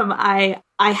 I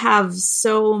have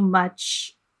so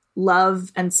much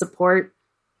love and support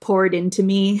poured into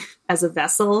me as a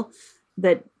vessel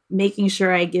that making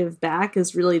sure I give back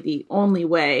is really the only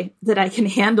way that I can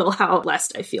handle how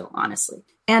blessed I feel, honestly.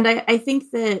 And I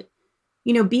think that,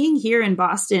 being here in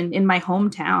Boston, in my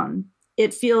hometown,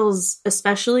 it feels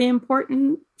especially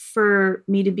important for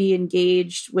me to be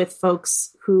engaged with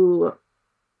folks who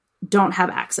don't have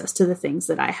access to the things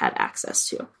that I had access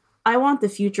to. I want the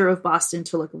future of Boston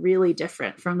to look really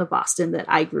different from the Boston that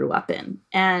I grew up in.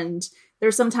 And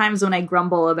there's some times when I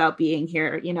grumble about being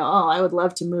here, I would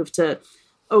love to move to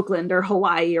Oakland or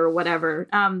Hawaii or whatever.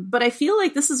 But I feel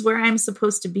like this is where I'm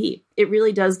supposed to be. It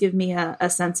really does give me a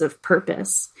sense of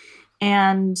purpose.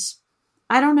 And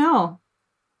I don't know.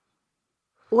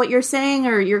 What you're saying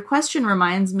or your question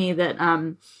reminds me that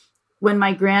when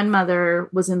my grandmother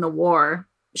was in the war,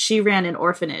 she ran an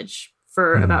orphanage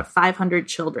for about 500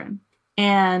 children.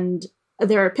 And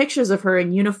there are pictures of her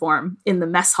in uniform in the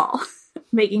mess hall,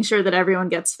 making sure that everyone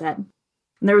gets fed.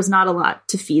 And there was not a lot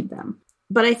to feed them.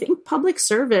 But I think public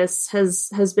service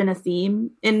has been a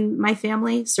theme in my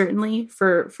family, certainly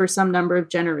for some number of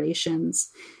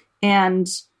generations. And,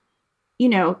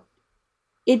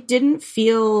 it didn't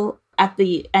feel at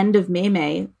the end of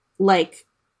Maymay like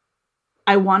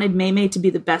I wanted Maymay to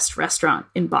be the best restaurant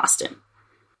in Boston.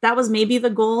 That was maybe the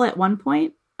goal at one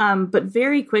point. But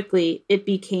very quickly it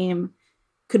became,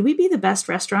 could we be the best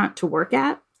restaurant to work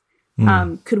at?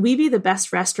 Could we be the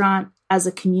best restaurant as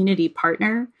a community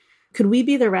partner? Could we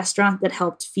be the restaurant that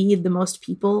helped feed the most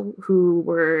people who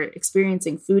were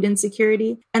experiencing food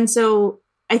insecurity? And so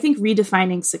I think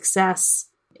redefining success,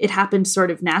 it happened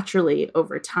sort of naturally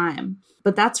over time.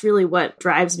 But that's really what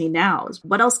drives me now is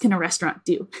what else can a restaurant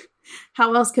do?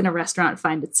 How else can a restaurant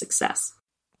find its success?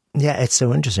 Yeah, it's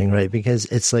so interesting, right? Because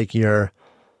it's like you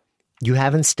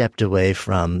haven't stepped away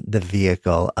from the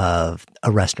vehicle of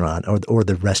a restaurant or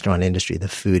the restaurant industry, the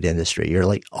food industry. You're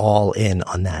like all in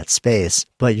on that space,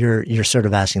 but you're sort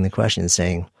of asking the question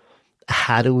saying,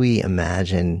 how do we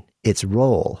imagine its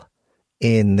role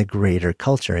in the greater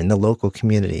culture, in the local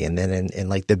community, and then in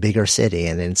like the bigger city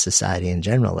and in society in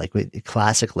general? Like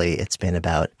classically, it's been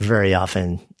about very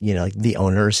often, like the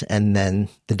owners and then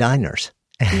the diners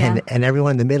and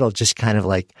everyone in the middle just kind of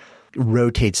like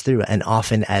rotates through, and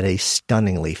often at a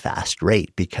stunningly fast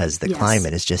rate because the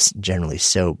climate is just generally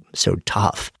so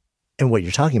tough. And what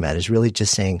you're talking about is really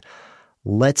just saying,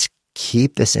 let's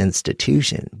keep this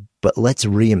institution, but let's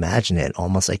reimagine it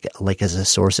almost like as a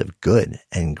source of good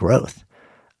and growth.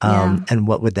 And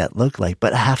what would that look like?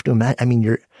 But I have to imagine, I mean,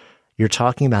 you're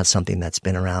talking about something that's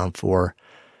been around for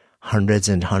hundreds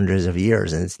and hundreds of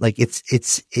years. And it's like,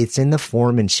 it's in the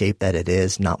form and shape that it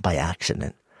is, not by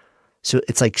accident. So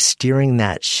it's like steering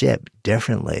that ship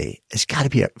differently. It's got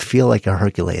to feel like a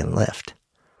Herculean lift.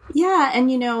 Yeah. And,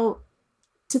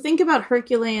 to think about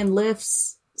Herculean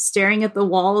lifts staring at the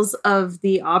walls of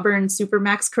the Auburn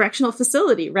Supermax Correctional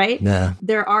Facility, right? Yeah.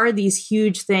 There are these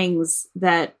huge things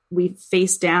that we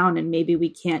face down and maybe we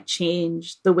can't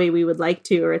change the way we would like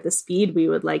to or at the speed we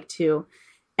would like to.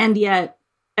 And yet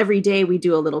every day we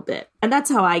do a little bit. And that's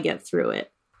how I get through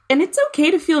it. And it's okay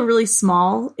to feel really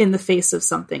small in the face of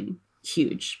something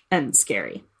huge and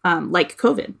scary, like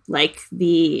COVID, like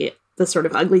the sort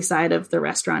of ugly side of the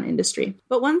restaurant industry.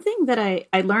 But one thing that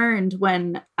I learned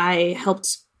when I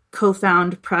helped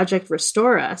co-found Project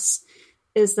Restore Us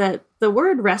is that the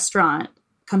word restaurant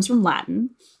comes from Latin,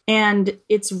 and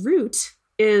its root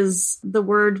is the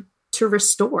word to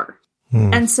restore.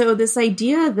 And so this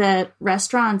idea that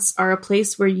restaurants are a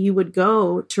place where you would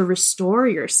go to restore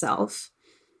yourself,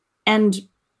 and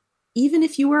even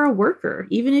if you were a worker,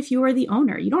 even if you were the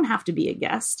owner, you don't have to be a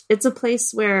guest. It's a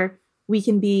place where we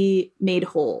can be made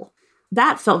whole.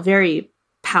 That felt very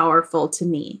powerful to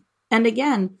me. And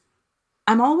again,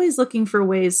 I'm always looking for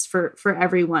ways for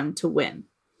everyone to win.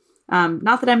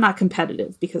 Not that I'm not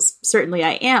competitive, because certainly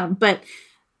I am, but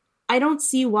I don't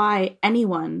see why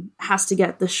anyone has to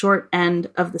get the short end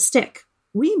of the stick.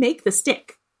 We make the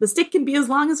stick. The stick can be as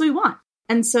long as we want.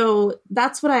 And so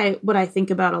that's what I think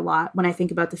about a lot when I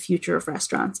think about the future of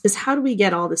restaurants, is how do we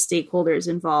get all the stakeholders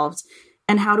involved,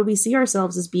 and how do we see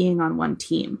ourselves as being on one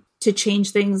team to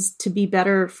change things to be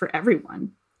better for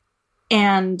everyone?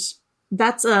 And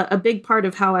that's a big part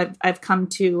of how I've come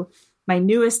to my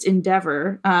newest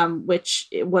endeavor, which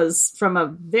was from a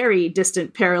very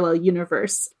distant parallel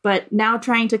universe, but now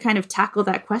trying to kind of tackle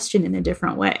that question in a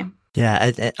different way.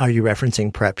 Yeah. Are you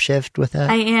referencing Prep Shift with that?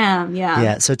 I am. Yeah.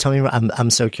 Yeah. So tell me, I'm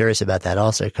so curious about that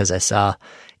also, because I saw,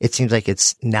 it seems like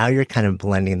now you're kind of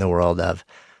blending the world of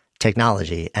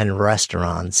technology and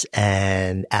restaurants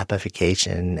and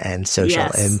appification and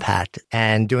social impact,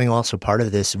 and doing also part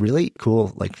of this really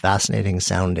cool, like fascinating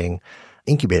sounding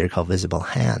incubator called Visible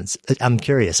Hands. I'm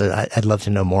curious. I'd love to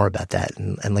know more about that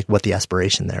and like what the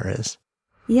aspiration there is.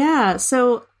 Yeah.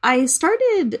 So I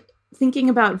started thinking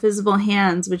about Visible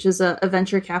Hands, which is a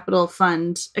venture capital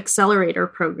fund accelerator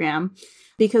program,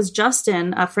 because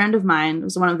Justin, a friend of mine,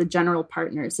 was one of the general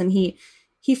partners, and he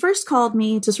first called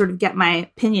me to sort of get my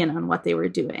opinion on what they were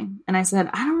doing. And I said,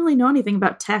 I don't really know anything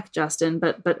about tech, Justin,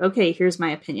 but okay, here's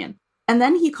my opinion. And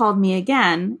then he called me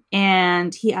again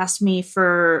and he asked me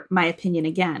for my opinion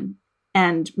again,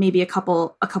 and maybe a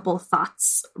couple of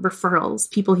thoughts, referrals,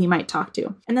 people he might talk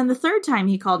to. And then the third time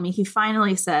he called me, he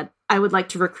finally said, I would like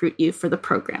to recruit you for the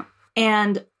program.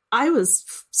 And I was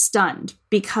stunned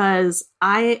because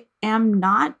I am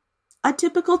not a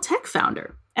typical tech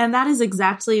founder. And that is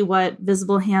exactly what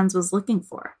Visible Hands was looking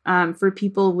for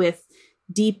people with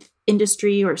deep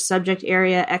industry or subject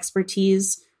area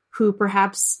expertise who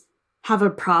perhaps have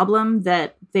a problem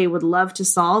that they would love to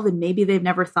solve, and maybe they've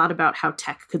never thought about how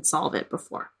tech could solve it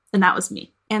before. And that was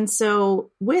me. And so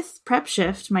with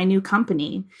PrepShift, my new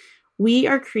company, we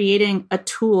are creating a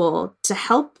tool to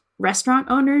help restaurant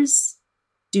owners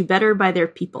do better by their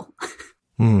people.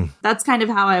 That's kind of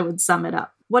how I would sum it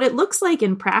up. What it looks like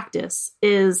in practice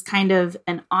is kind of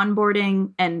an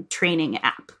onboarding and training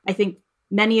app. I think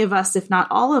many of us, if not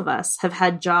all of us, have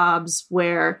had jobs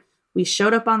where we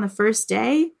showed up on the first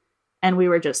day and we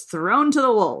were just thrown to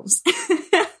the wolves.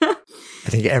 I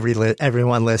think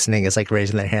everyone listening is like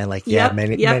raising their hand like,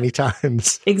 many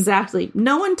times. Exactly.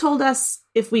 No one told us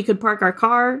if we could park our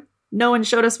car. No one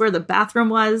showed us where the bathroom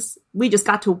was. We just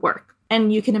got to work.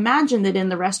 And you can imagine that in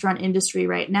the restaurant industry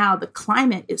right now, the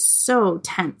climate is so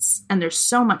tense and there's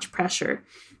so much pressure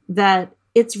that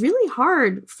it's really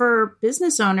hard for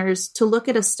business owners to look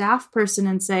at a staff person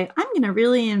and say, I'm going to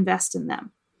really invest in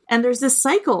them. And there's this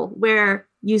cycle where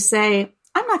you say,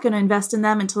 I'm not going to invest in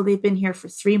them until they've been here for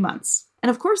 3 months. And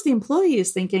of course, the employee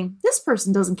is thinking, this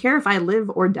person doesn't care if I live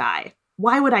or die.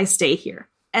 Why would I stay here?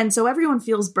 And so everyone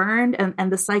feels burned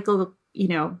and the cycle,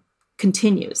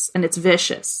 continues and it's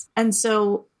vicious. And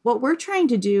so what we're trying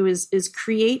to do is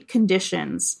create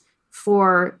conditions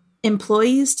for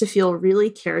employees to feel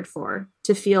really cared for,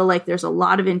 to feel like there's a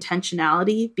lot of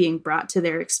intentionality being brought to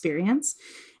their experience,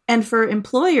 and for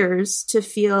employers to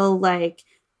feel like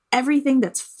everything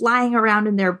that's flying around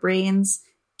in their brains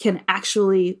can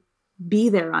actually be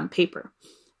there on paper.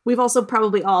 We've also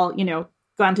probably all,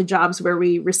 gone to jobs where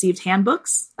we received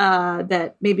handbooks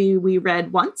that maybe we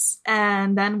read once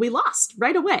and then we lost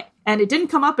right away. And it didn't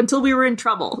come up until we were in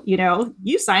trouble.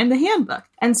 You signed the handbook.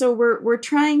 And so we're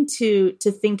trying to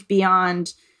think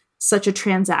beyond such a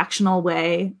transactional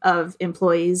way of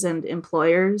employees and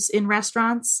employers in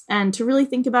restaurants and to really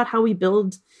think about how we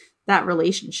build that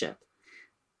relationship.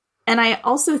 And I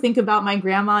also think about my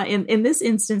grandma in this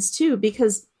instance too,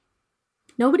 because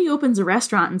nobody opens a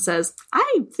restaurant and says,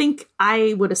 I think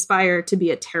I would aspire to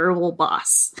be a terrible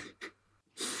boss.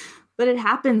 But it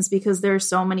happens because there are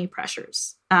so many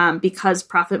pressures, because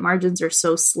profit margins are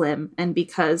so slim, and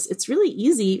because it's really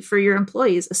easy for your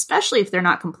employees, especially if they're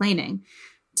not complaining,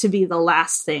 to be the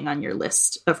last thing on your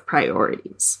list of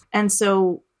priorities. And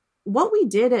so what we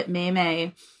did at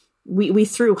Meimei, we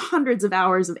threw hundreds of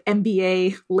hours of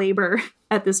MBA labor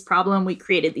at this problem. We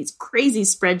created these crazy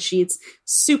spreadsheets,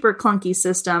 super clunky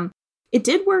system. It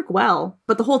did work well,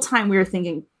 but the whole time we were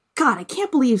thinking, God, I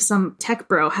can't believe some tech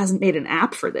bro hasn't made an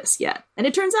app for this yet. And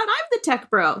it turns out I'm the tech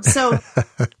bro. So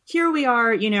here we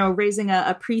are, raising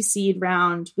a pre-seed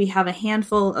round. We have a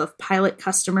handful of pilot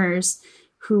customers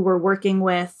who we're working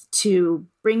with to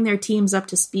bring their teams up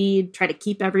to speed, try to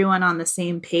keep everyone on the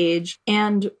same page.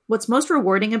 And what's most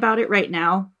rewarding about it right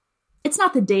now, it's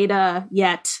not the data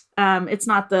yet. It's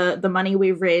not the money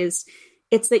we've raised.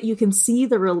 It's that you can see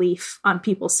the relief on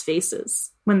people's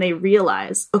faces when they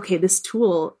realize, okay, this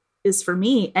tool is for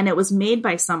me. And it was made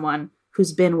by someone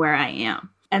who's been where I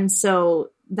am. And so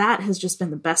that has just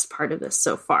been the best part of this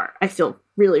so far. I feel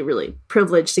really, really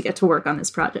privileged to get to work on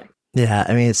this project. Yeah,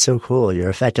 I mean, it's so cool. You're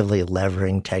effectively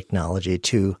leveraging technology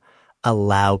to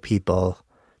allow people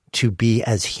to be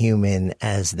as human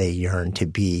as they yearn to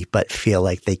be, but feel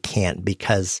like they can't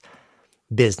because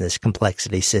business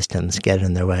complexity systems get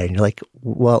in their way. And you're like,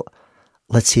 well,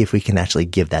 let's see if we can actually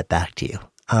give that back to you.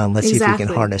 Let's see if we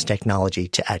can harness technology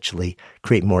to actually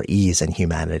create more ease and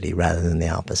humanity rather than the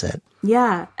opposite.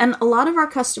 Yeah. And a lot of our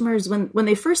customers, when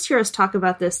they first hear us talk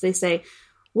about this, they say,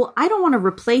 well, I don't want to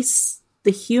replace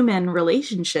the human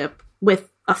relationship with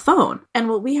a phone. And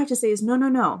what we have to say is,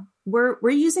 no. We're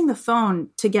using the phone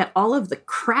to get all of the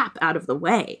crap out of the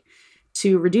way,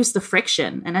 to reduce the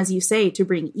friction. And as you say, to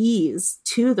bring ease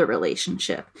to the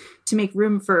relationship, to make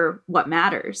room for what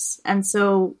matters. And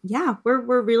so, yeah,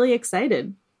 we're really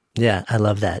excited. Yeah, I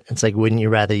love that. It's like, wouldn't you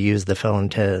rather use the phone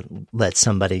to let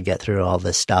somebody get through all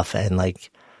this stuff and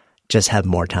like just have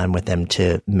more time with them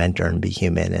to mentor and be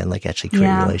human and like actually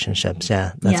create relationships.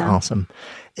 Yeah, that's awesome.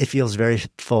 It feels very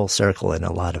full circle in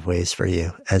a lot of ways for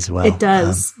you as well. It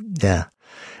does. Yeah.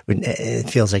 It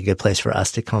feels like a good place for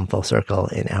us to come full circle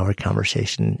in our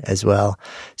conversation as well.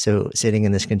 So sitting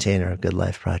in this container of Good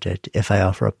Life Project, if I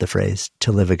offer up the phrase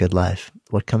to live a good life,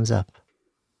 what comes up?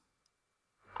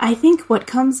 I think what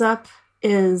comes up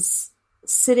is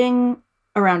sitting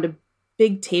around a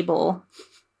big table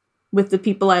with the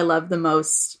people I love the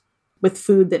most, with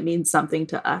food that means something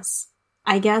to us.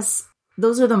 I guess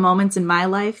those are the moments in my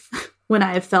life when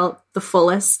I have felt the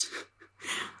fullest.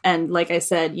 And like I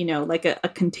said, you know, like a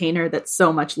container that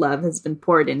so much love has been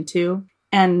poured into.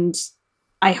 And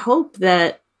I hope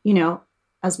that, you know,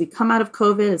 as we come out of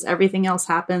COVID, as everything else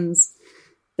happens,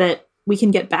 that we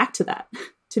can get back to that,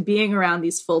 to being around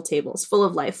these full tables, full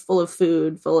of life, full of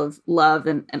food, full of love,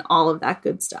 and all of that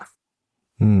good stuff.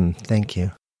 Thank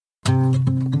you.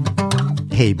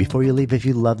 Hey, before you leave, if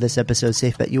you love this episode,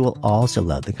 safe bet you will also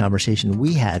love the conversation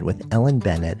we had with Ellen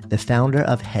Bennett, the founder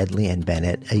of Hedley and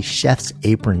Bennett, a chef's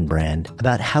apron brand,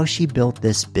 about how she built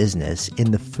this business in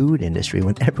the food industry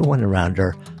when everyone around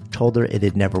her told her it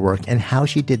had never worked, and how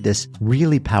she did this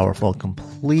really powerful,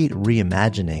 complete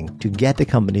reimagining to get the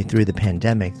company through the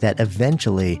pandemic that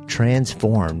eventually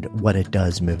transformed what it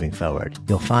does moving forward.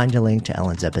 You'll find a link to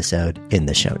Ellen's episode in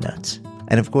the show notes.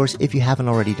 And of course, if you haven't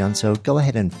already done so, go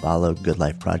ahead and follow Good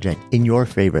Life Project in your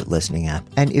favorite listening app.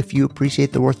 And if you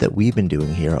appreciate the work that we've been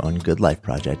doing here on Good Life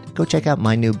Project, go check out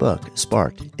my new book,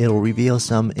 Sparked. It'll reveal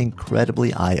some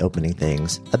incredibly eye-opening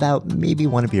things about maybe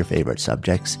one of your favorite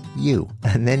subjects, you,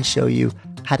 and then show you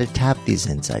how to tap these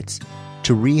insights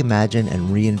to reimagine and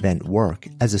reinvent work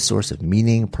as a source of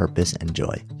meaning, purpose, and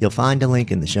joy. You'll find a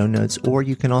link in the show notes, or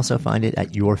you can also find it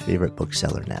at your favorite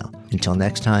bookseller now. Until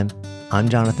next time, I'm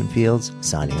Jonathan Fields,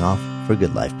 signing off for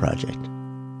Good Life Project.